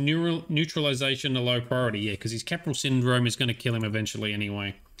makes neutralization a low priority. Yeah, because his Capral Syndrome is going to kill him eventually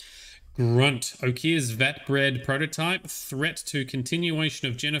anyway. Grunt. Okir's vat-bred prototype. Threat to continuation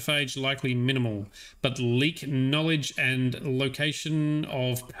of genophage likely minimal, but leak knowledge and location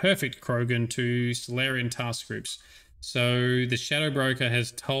of perfect Krogan to Solarian task groups. So the Shadow Broker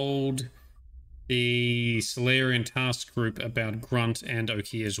has told the Solarian task group about Grunt and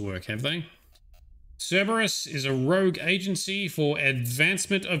Okir's work, have they? Cerberus is a rogue agency for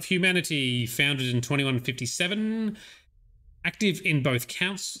advancement of humanity, founded in 2157. Active in both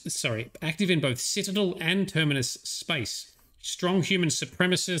Citadel and Terminus space. Strong human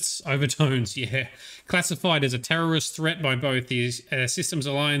supremacists overtones, yeah. Classified as a terrorist threat by both the Systems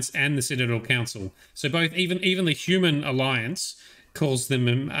Alliance and the Citadel Council. So both, even the Human Alliance calls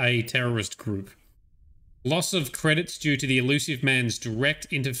them a terrorist group. Loss of credits due to the elusive man's direct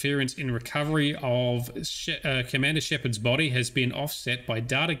interference in recovery of Commander Shepard's body has been offset by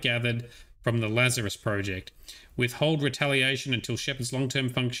data gathered from the Lazarus Project. Withhold retaliation until Shepard's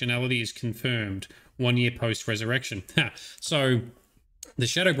long-term functionality is confirmed, 1 year post-resurrection. So, the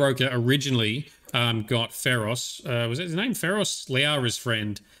Shadow Broker originally got Feros, was that his name? Feros, Liara's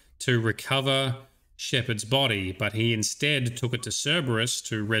friend, to recover Shepard's body, but he instead took it to Cerberus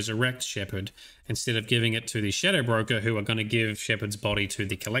to resurrect Shepard, instead of giving it to the Shadow Broker, who are going to give Shepard's body to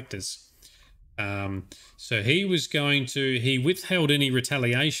the Collectors. So he withheld any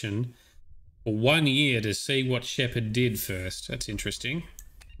retaliation for 1 year to see what Shepard did first. That's interesting.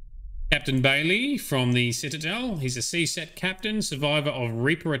 Captain Bailey from the Citadel. He's a CSET captain, survivor of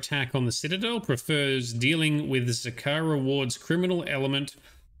Reaper attack on the Citadel, prefers dealing with Zakara Ward's criminal element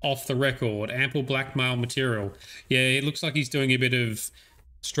off the record. Ample blackmail material. Yeah, it looks like he's doing a bit of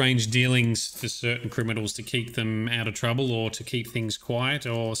strange dealings for certain criminals to keep them out of trouble or to keep things quiet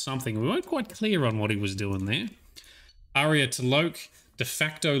or something. We weren't quite clear on what he was doing there. Aria T'Loak, de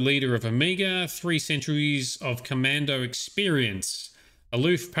facto leader of Omega, 3 centuries of commando experience.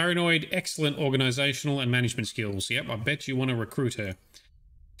 Aloof, paranoid, excellent organizational and management skills. Yep, I bet you want to recruit her.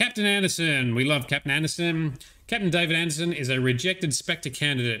 Captain Anderson. We love Captain Anderson. Captain David Anderson is a rejected Spectre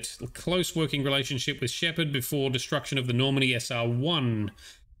candidate. A close working relationship with Shepard before destruction of the Normandy SR-1.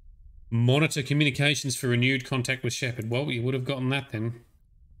 Monitor communications for renewed contact with Shepard. Well, you would have gotten that then.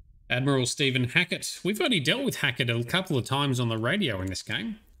 Admiral Stephen Hackett. We've already dealt with Hackett a couple of times on the radio in this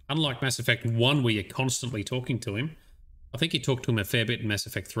game. Unlike Mass Effect 1, where you're constantly talking to him. I think you talked to him a fair bit in Mass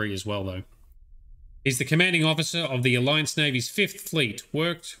Effect 3 as well, though. He's the commanding officer of the Alliance Navy's 5th Fleet.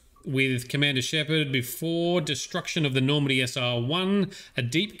 Worked with Commander Shepard before destruction of the Normandy SR-1. A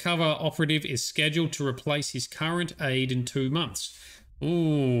deep cover operative is scheduled to replace his current aide in 2 months.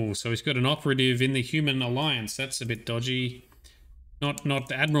 Ooh, so he's got an operative in the Human Alliance. That's a bit dodgy.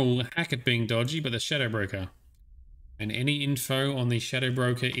 Not Admiral Hackett being dodgy, but the Shadow Broker. And any info on the Shadow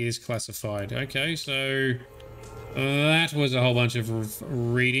Broker is classified. Okay, so that was a whole bunch of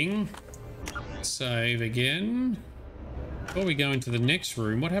reading. Save again. Before we go into the next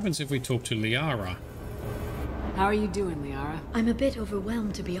room, what happens if we talk to Liara? How are you doing, Liara? I'm a bit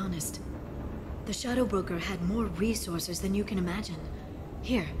overwhelmed, to be honest. The Shadow Broker had more resources than you can imagine.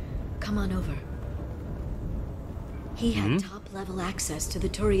 Here, come on over. He had top-level access to the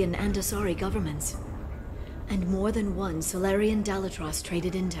Turian and Asari governments. And more than one Solarian Dalatros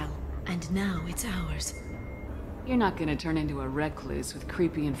traded intel. And now it's ours. You're not gonna turn into a recluse with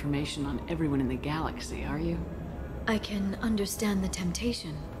creepy information on everyone in the galaxy, are you? I can understand the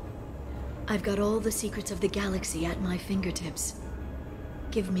temptation. I've got all the secrets of the galaxy at my fingertips.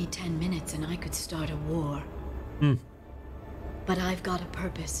 Give me 10 minutes and I could start a war. But I've got a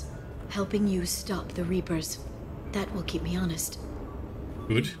purpose. Helping you stop the Reapers. That will keep me honest.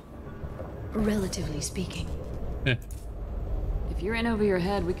 Good. Relatively speaking. Heh. If you're in over your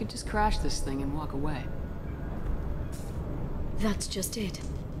head, we could just crash this thing and walk away. That's just it.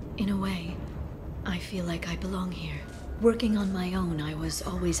 In a way, I feel like I belong here. Working on my own, I was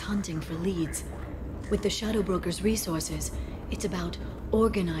always hunting for leads. With the Shadow Broker's resources, it's about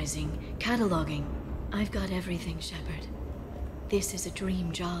organizing, cataloging. I've got everything, Shepard. This is a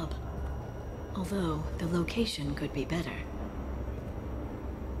dream job. Although, the location could be better.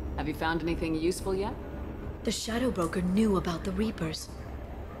 Have you found anything useful yet? The Shadow Broker knew about the Reapers.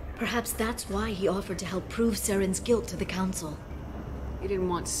 Perhaps that's why he offered to help prove Saren's guilt to the Council. He didn't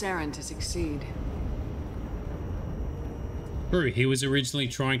want Saren to succeed. True, he was originally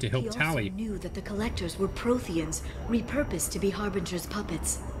trying to help He Tali. also knew that the Collectors were Protheans, repurposed to be Harbinger's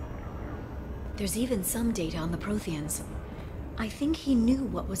puppets. There's even some data on the Protheans. I think he knew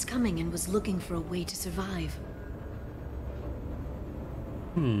what was coming and was looking for a way to survive.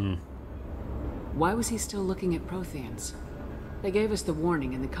 Why was he still looking at Protheans? They gave us the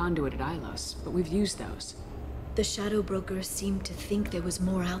warning in the conduit at Ilos, but we've used those. The Shadow Broker seemed to think there was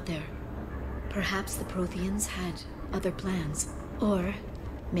more out there. Perhaps the Protheans had other plans. Or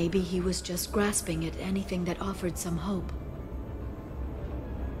maybe he was just grasping at anything that offered some hope.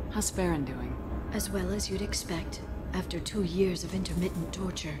 How's Farron doing? As well as you'd expect, after 2 years of intermittent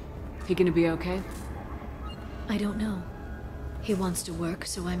torture. He gonna be okay? I don't know. He wants to work,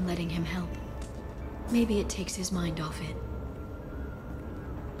 so I'm letting him help. Maybe it takes his mind off it.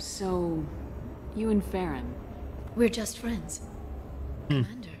 So, you and Farron? We're just friends.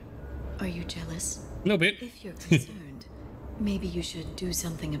 Commander, are you jealous? A little bit. If you're concerned, maybe you should do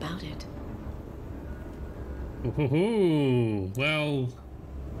something about it. Ooh, well...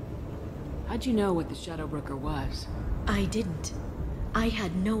 How'd you know what the Shadow Broker was? I didn't. I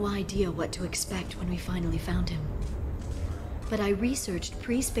had no idea what to expect when we finally found him. But I researched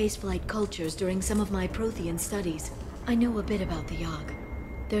pre-spaceflight cultures during some of my Prothean studies. I know a bit about the Yogg.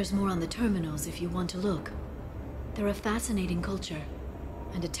 There's more on the terminals if you want to look. They're a fascinating culture,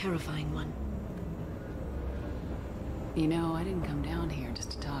 and a terrifying one. You know, I didn't come down here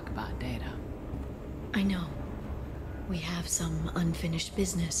just to talk about data. I know. We have some unfinished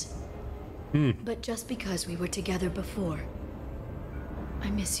business. But just because we were together before, I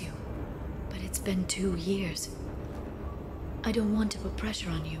miss you. But it's been 2 years. I don't want to put pressure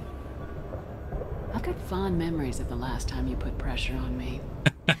on you. I've got fond memories of the last time you put pressure on me.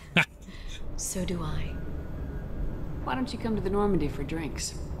 So do I. Why don't you come to the Normandy for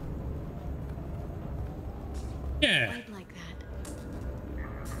drinks? Yeah. I'd like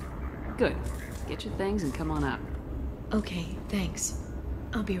that. Good. Get your things and come on up. Okay, thanks.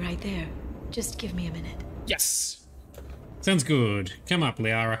 I'll be right there. Just give me a minute. Yes. Sounds good. Come up,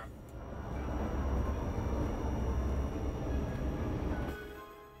 Liara.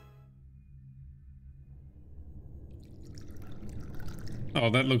 Oh,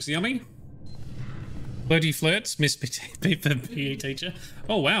 that looks yummy. Flirty flirts, Miss PE teacher.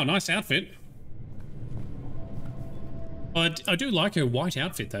 Oh, wow, nice outfit. I do like her white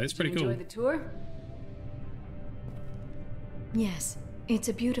outfit, though. It's pretty cool. Enjoy the tour? Yes, it's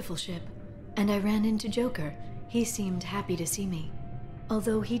a beautiful ship. And I ran into Joker. He seemed happy to see me.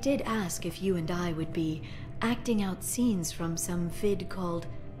 Although he did ask if you and I would be acting out scenes from some vid called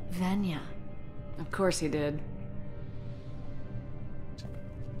Vanya. Of course he did.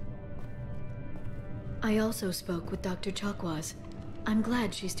 I also spoke with Dr. Chakwas. I'm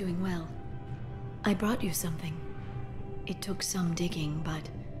glad she's doing well. I brought you something. It took some digging, but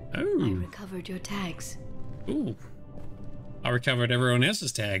I recovered your tags. Ooh. I recovered everyone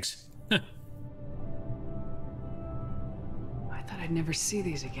else's tags. Huh. I thought I'd never see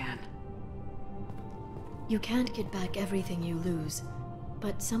these again. You can't get back everything you lose,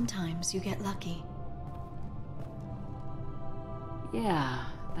 but sometimes you get lucky. Yeah,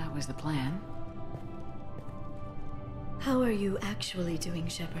 that was the plan. How are you actually doing,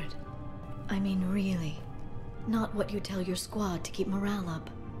 Shepard? I mean, really. Not what you tell your squad to keep morale up.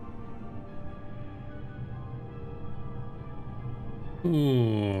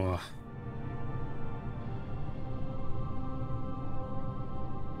 Ooh.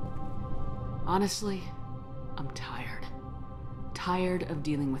 Honestly, I'm tired. Tired of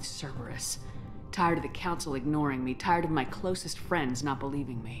dealing with Cerberus. Tired of the Council ignoring me. Tired of my closest friends not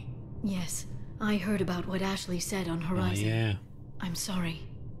believing me. Yes, I heard about what Ashley said on Horizon. Yeah. I'm sorry.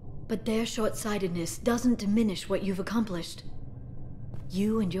 But their short-sightedness doesn't diminish what you've accomplished.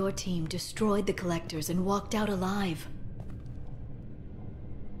 You and your team destroyed the Collectors and walked out alive.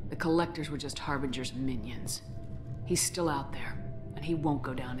 The Collectors were just Harbinger's minions. He's still out there, and he won't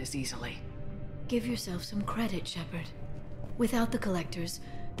go down as easily. Give yourself some credit, Shepard. Without the Collectors,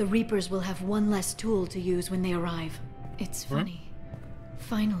 the Reapers will have one less tool to use when they arrive. It's funny.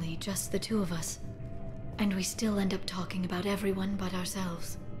 Finally, just the two of us. And we still end up talking about everyone but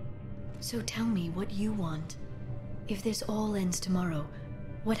ourselves. So tell me what you want. If this all ends tomorrow,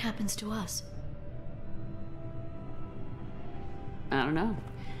 what happens to us? I don't know.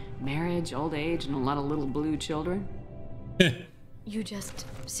 Marriage, old age, and a lot of little blue children. You just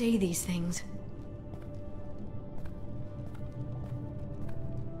say these things.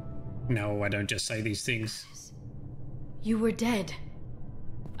 No, I don't just say these things. You were dead.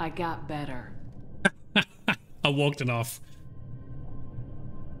 I got better. I walked it off.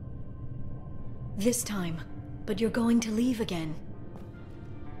 This time, but you're going to leave again.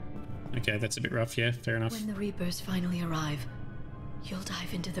 Okay, that's a bit rough, yeah, fair enough. When the Reapers finally arrive, you'll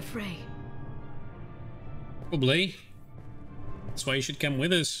dive into the fray. Probably. That's why you should come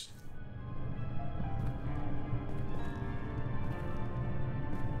with us.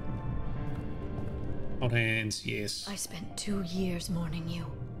 Hold hands, yes. I spent 2 years mourning you.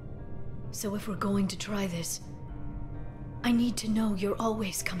 So if we're going to try this, I need to know you're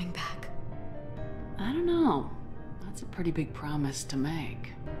always coming back. I don't know. That's a pretty big promise to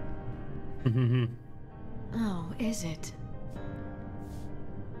make. Oh, is it?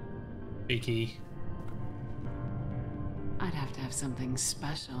 Cheeky. I'd have to have something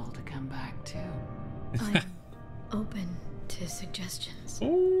special to come back to. I'm open to suggestions.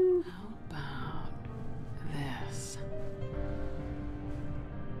 Oh. How about this?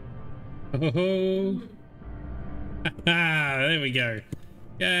 Oh. There we go.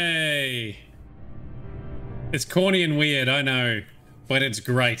 Yay. It's corny and weird, I know, but it's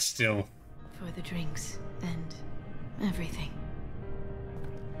great still. For the drinks and everything.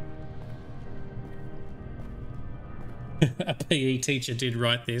 A PE teacher did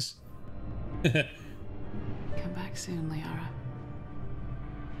write this. Come back soon, Liara.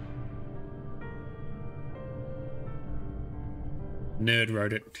 Nerd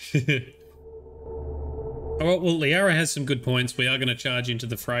wrote it. Alright, well, Liara has some good points. We are going to charge into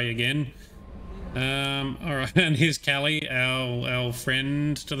the fray again. Alright, and here's Callie, our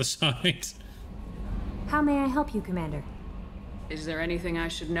friend to the side. How may I help you, Commander? Is there anything I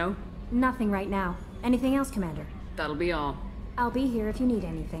should know? Nothing right now. Anything else, Commander? That'll be all. I'll be here if you need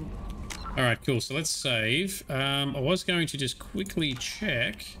anything. Alright, cool. So let's save. I was going to just quickly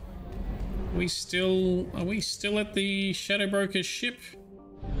check. Are we still at the Shadow Broker ship?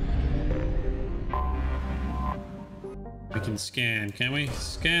 We can scan, can we?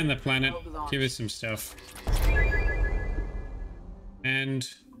 Scan the planet. Give us some stuff. And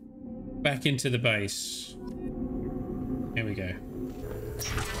back into the base. Here we go.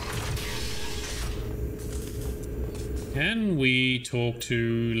 Can we talk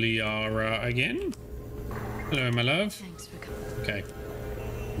to Liara again? Hello, my love. Thanks for coming. Okay.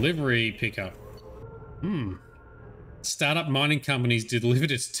 Livery pickup. Startup mining companies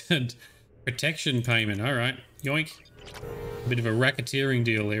delivered its protection payment. All right. Yoink. A bit of a racketeering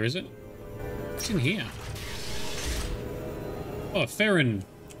deal there, is it? What's in here? Oh, Farron,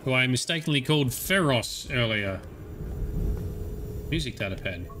 who I mistakenly called Feros earlier. Music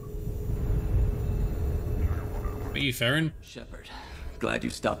datapad. Are you Farron? Shepard, glad you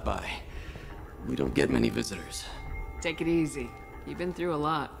stopped by. We don't get many visitors. Take it easy. You've been through a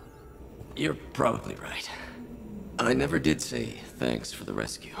lot. You're probably right. I never did say thanks for the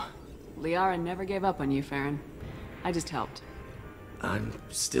rescue. Liara never gave up on you, Farron. I just helped. I'm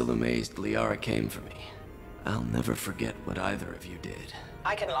still amazed Liara came for me. I'll never forget what either of you did.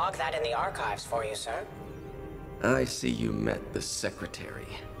 I can log that in the archives for you, sir. I see you met the secretary.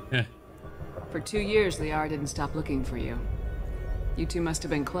 Yeah. For 2 years, Liara didn't stop looking for you. You two must have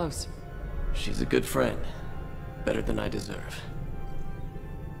been close. She's a good friend. Better than I deserve.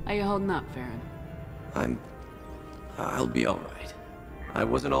 How you holding up, Farron? I'll be alright. I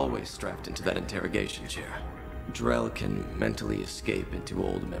wasn't always strapped into that interrogation chair. Drell can mentally escape into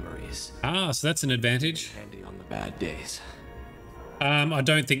old memories. Ah, so that's an advantage. Handy on the bad days. I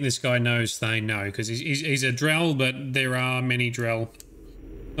don't think this guy knows Thane, no, because he's a Drell, but there are many Drell.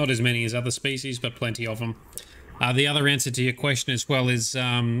 Not as many as other species, but plenty of them. The other answer to your question as well is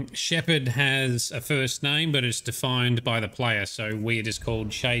Shepard has a first name, but it's defined by the player. So we are just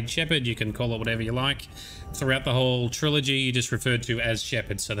called Shade Shepard. You can call it whatever you like. Throughout the whole trilogy, you just referred to as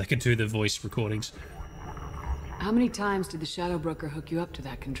Shepard, so they could do the voice recordings. How many times did the Shadow Broker hook you up to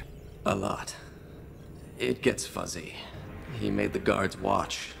that control? A lot. It gets fuzzy. He made the guards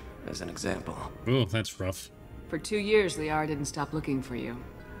watch, as an example. Oh, that's rough. For 2 years, Liara didn't stop looking for you.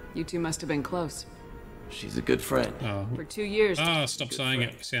 You two must have been close. She's a good friend. Oh. For 2 years... Ah, stop saying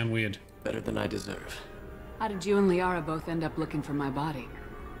it. Sound weird. Better than I deserve. How did you and Liara both end up looking for my body?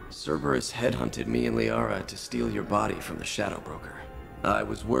 Cerberus headhunted me and Liara to steal your body from the Shadow Broker. I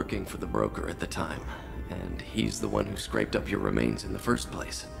was working for the broker at the time, and he's the one who scraped up your remains in the first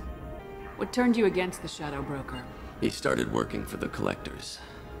place. What turned you against the Shadow Broker? He started working for the Collectors.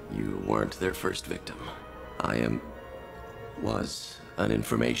 You weren't their first victim. Was an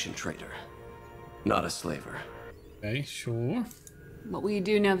information trader, not a slaver. Okay, sure. What will you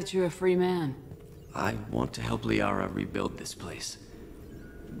do now that you're a free man? I want to help Liara rebuild this place.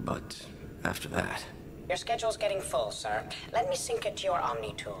 But after that... Your schedule's getting full, sir. Let me sync it to your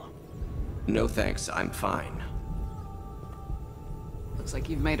Omni tool. No thanks, I'm fine. Looks like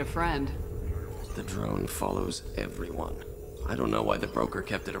you've made a friend. The drone follows everyone. I don't know why the broker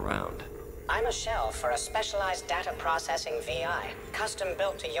kept it around. I'm a shell for a specialized data processing VI, custom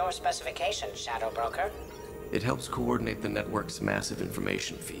built to your specifications, Shadow Broker. It helps coordinate the network's massive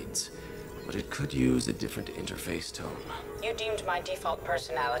information feeds, but it could use a different interface tone. You deemed my default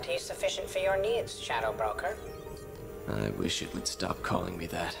personality sufficient for your needs, Shadow Broker. I wish it would stop calling me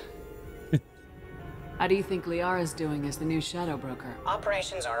that. How do you think Liara's doing as the new Shadow Broker?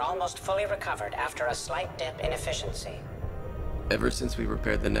 Operations are almost fully recovered after a slight dip in efficiency. Ever since we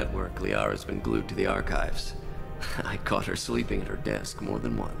repaired the network, Liara's been glued to the archives. I caught her sleeping at her desk more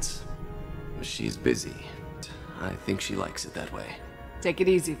than once. She's busy. I think she likes it that way. Take it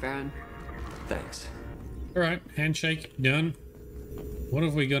easy, Farron. Thanks. Alright, handshake, done. What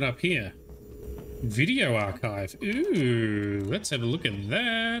have we got up here? Video archive. Ooh, let's have a look at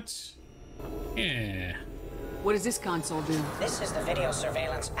that. Yeah. What does this console do? This is the video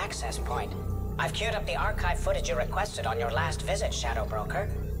surveillance access point. I've queued up the archive footage you requested on your last visit, Shadow Broker.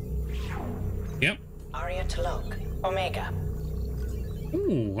 Yep. Liara T'Soni, Omega.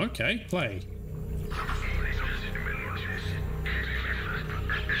 Ooh, okay, play.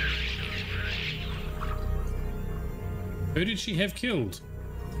 Who did she have killed?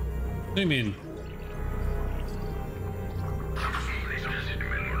 Zoom in.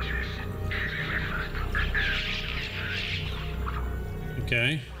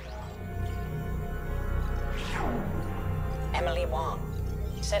 Okay. Emily Wong,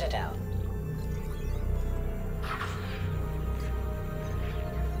 Citadel.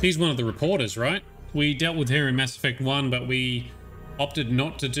 He's one of the reporters, right? We dealt with her in Mass Effect 1, but we opted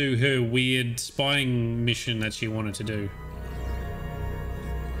not to do her weird spying mission that she wanted to do.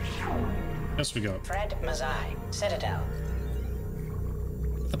 What else we got? Fred Mazai, Citadel.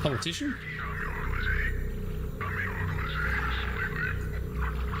 The politician?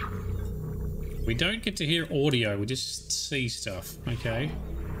 We don't get to hear audio, we just see stuff. Okay.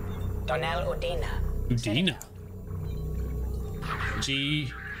 Donnell Udina. Udina.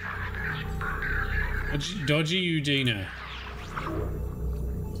 Dodgy Udina.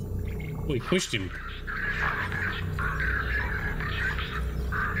 Oh, he pushed him.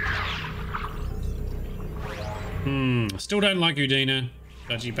 Still don't like Udina.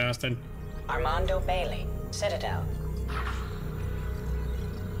 Dodgy bastard. Armando Bailey, Citadel.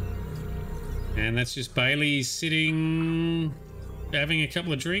 And that's just Bailey sitting, having a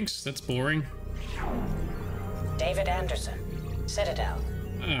couple of drinks. That's boring. David Anderson, Citadel.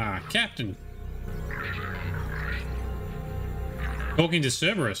 Ah, Captain. Talking to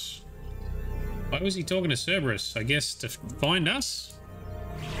Cerberus. Why was he talking to Cerberus? I guess to find us?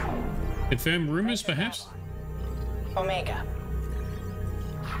 Confirm rumors, perhaps? Omega.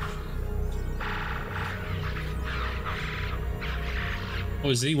 Or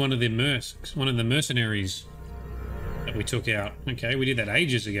is he one of the mercenaries that we took out? Okay, we did that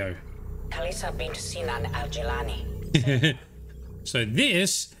ages ago. Kalisa bint Sinan Al-Jilani. So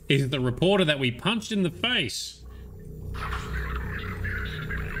this is the reporter that we punched in the face.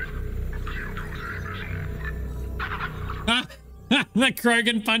 That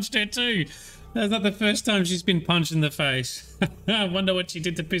Krogan punched her too. That's not the first time she's been punched in the face. I wonder what she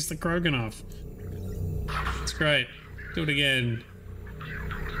did to piss the Krogan off. It's great. Do it again.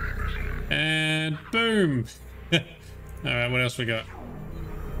 And boom. Alright, what else we got?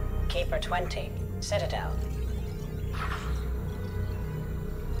 Keeper 20, Citadel.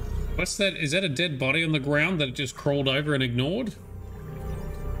 What's that? Is that a dead body on the ground that it just crawled over and ignored?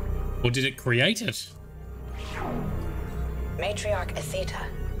 Or did it create it? Matriarch Atheta,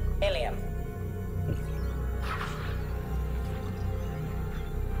 Ilium.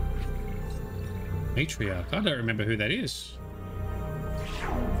 Matriarch? I don't remember who that is.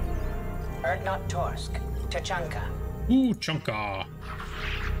 Erdnot Torsk, Tachanka. Ooh, Chunka.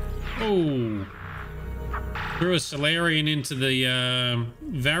 Oh. Threw a Solarian into the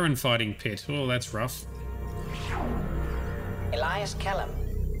Varen fighting pit. Oh, that's rough. Elias Kellum,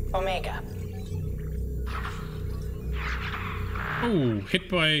 Omega. Oh, hit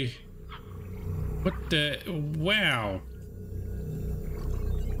by... What the... Wow.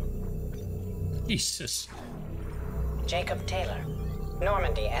 Jesus. Jacob Taylor.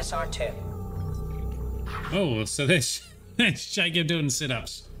 Normandy SR2. Oh, so there's Jacob doing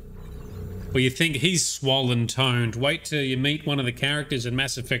sit-ups. Well, you think he's swollen toned. Wait till you meet one of the characters in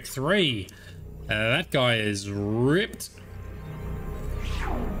Mass Effect 3. That guy is ripped.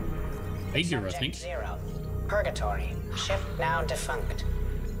 Figure, I think. 0. Purgatory. Ship now defunct.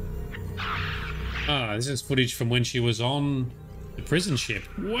 Ah, this is footage from when she was on the prison ship.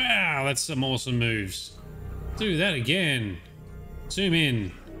 Wow, that's some awesome moves. Do that again. Zoom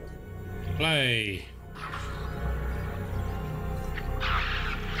in. Play.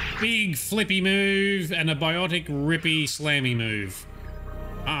 Big flippy move and a biotic rippy slammy move.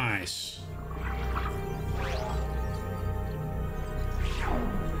 Nice.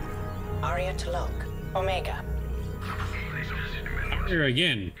 Aria T'Soni. Omega. Here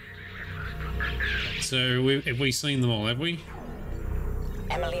again. So have we seen them all, have we?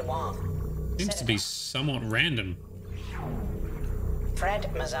 Emily Wong. Seems to be somewhat random. Fred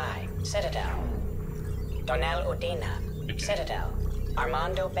Mazai. Citadel. Donnell Udina. Okay. Citadel.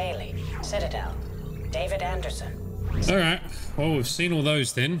 Armando Bailey. Citadel. David Anderson. Alright, well, we've seen all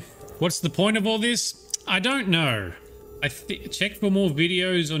those then. What's the point of all this? I don't know. Check for more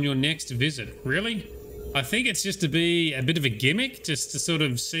videos on your next visit. Really? I think it's just to be a bit of a gimmick, just to sort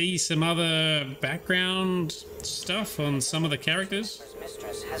of see some other background stuff on some of the characters.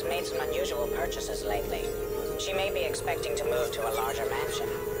 Mistress has made some unusual purchases lately. She may be expecting to move to a larger mansion.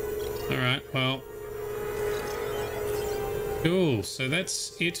 Alright, well. Cool, so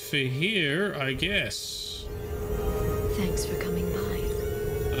that's it for here, I guess. Thanks for coming by.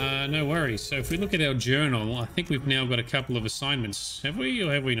 No worries. So if we look at our journal, I think we've now got a couple of assignments. Have we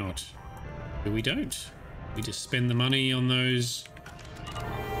or have we not? No, we don't. We just spend the money on those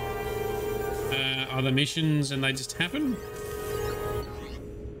other missions and they just happen?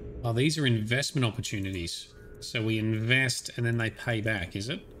 Oh, these are investment opportunities. So we invest and then they pay back, is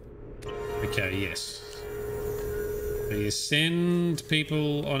it? Okay, yes. So you send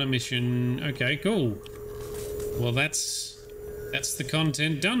people on a mission. Okay, cool. Well, that's the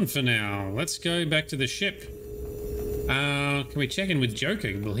content done for now. Let's go back to the ship. Can we check in with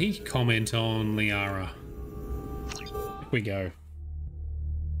Joker? Will he comment on Liara? Here we go.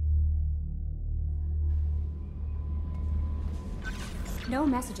 No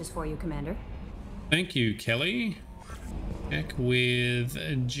messages for you, Commander. Thank you, Kelly. Check with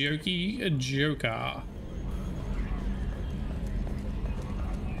Joker.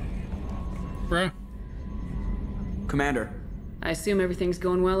 Bruh. Commander. I assume everything's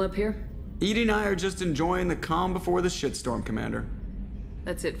going well up here? Edie and I are just enjoying the calm before the shitstorm, Commander.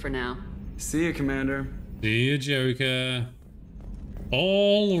 That's it for now. See you, Commander. See you, Joker.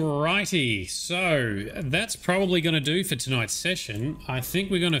 Alrighty, so that's probably going to do for tonight's session. I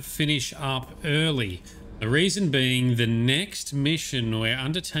think we're going to finish up early. The reason being the next mission we're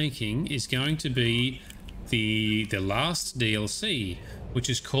undertaking is going to be the last DLC, which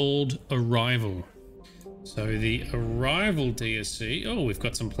is called Arrival. So the Arrival DLC... Oh, we've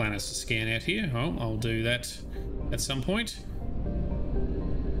got some planets to scan out here. Oh, I'll do that at some point.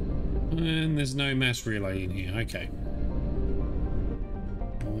 And there's no mass relay in here. Okay.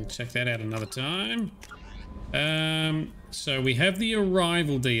 We'll check that out another time. So we have the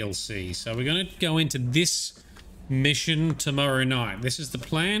Arrival DLC. So we're going to go into this mission tomorrow night. This is the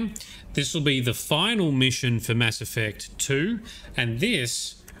plan. This will be the final mission for Mass Effect 2. And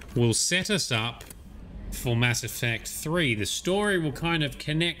this will set us up for Mass Effect 3. The story will kind of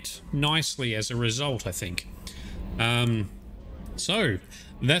connect nicely as a result, I think. So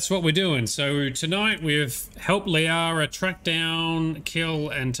that's what we're doing. So tonight we've helped Liara track down, kill,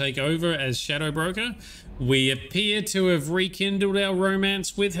 and take over as Shadow Broker. We appear to have rekindled our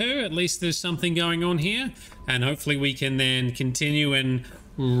romance with her. At least there's something going on here. And hopefully we can then continue and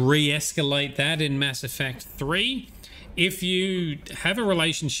re-escalate that in Mass Effect 3. If you have a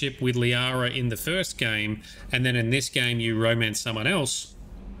relationship with Liara in the first game, and then in this game you romance someone else,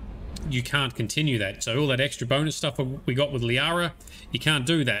 you can't continue that. So all that extra bonus stuff we got with Liara, you can't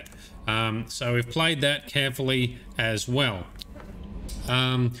do that. So we've played that carefully as well.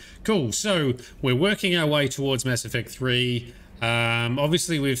 Cool, so we're working our way towards Mass Effect 3.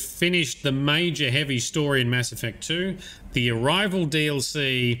 Obviously we've finished the major heavy story in Mass Effect 2. The Arrival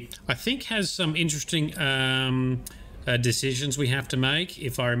DLC, I think, has some interesting decisions we have to make,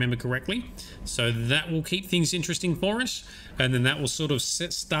 if I remember correctly. So that will keep things interesting for us, and then that will sort of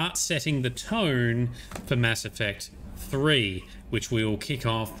start setting the tone for Mass Effect 3, which we will kick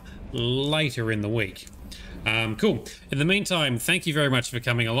off later in the week. Cool. In the meantime, thank you very much for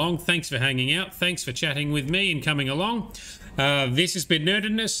coming along. Thanks for hanging out. Thanks for chatting with me and coming along. This has been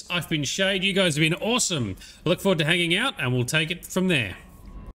Nerdiness. I've been Shade. You guys have been awesome. I look forward to hanging out, and we'll take it from there.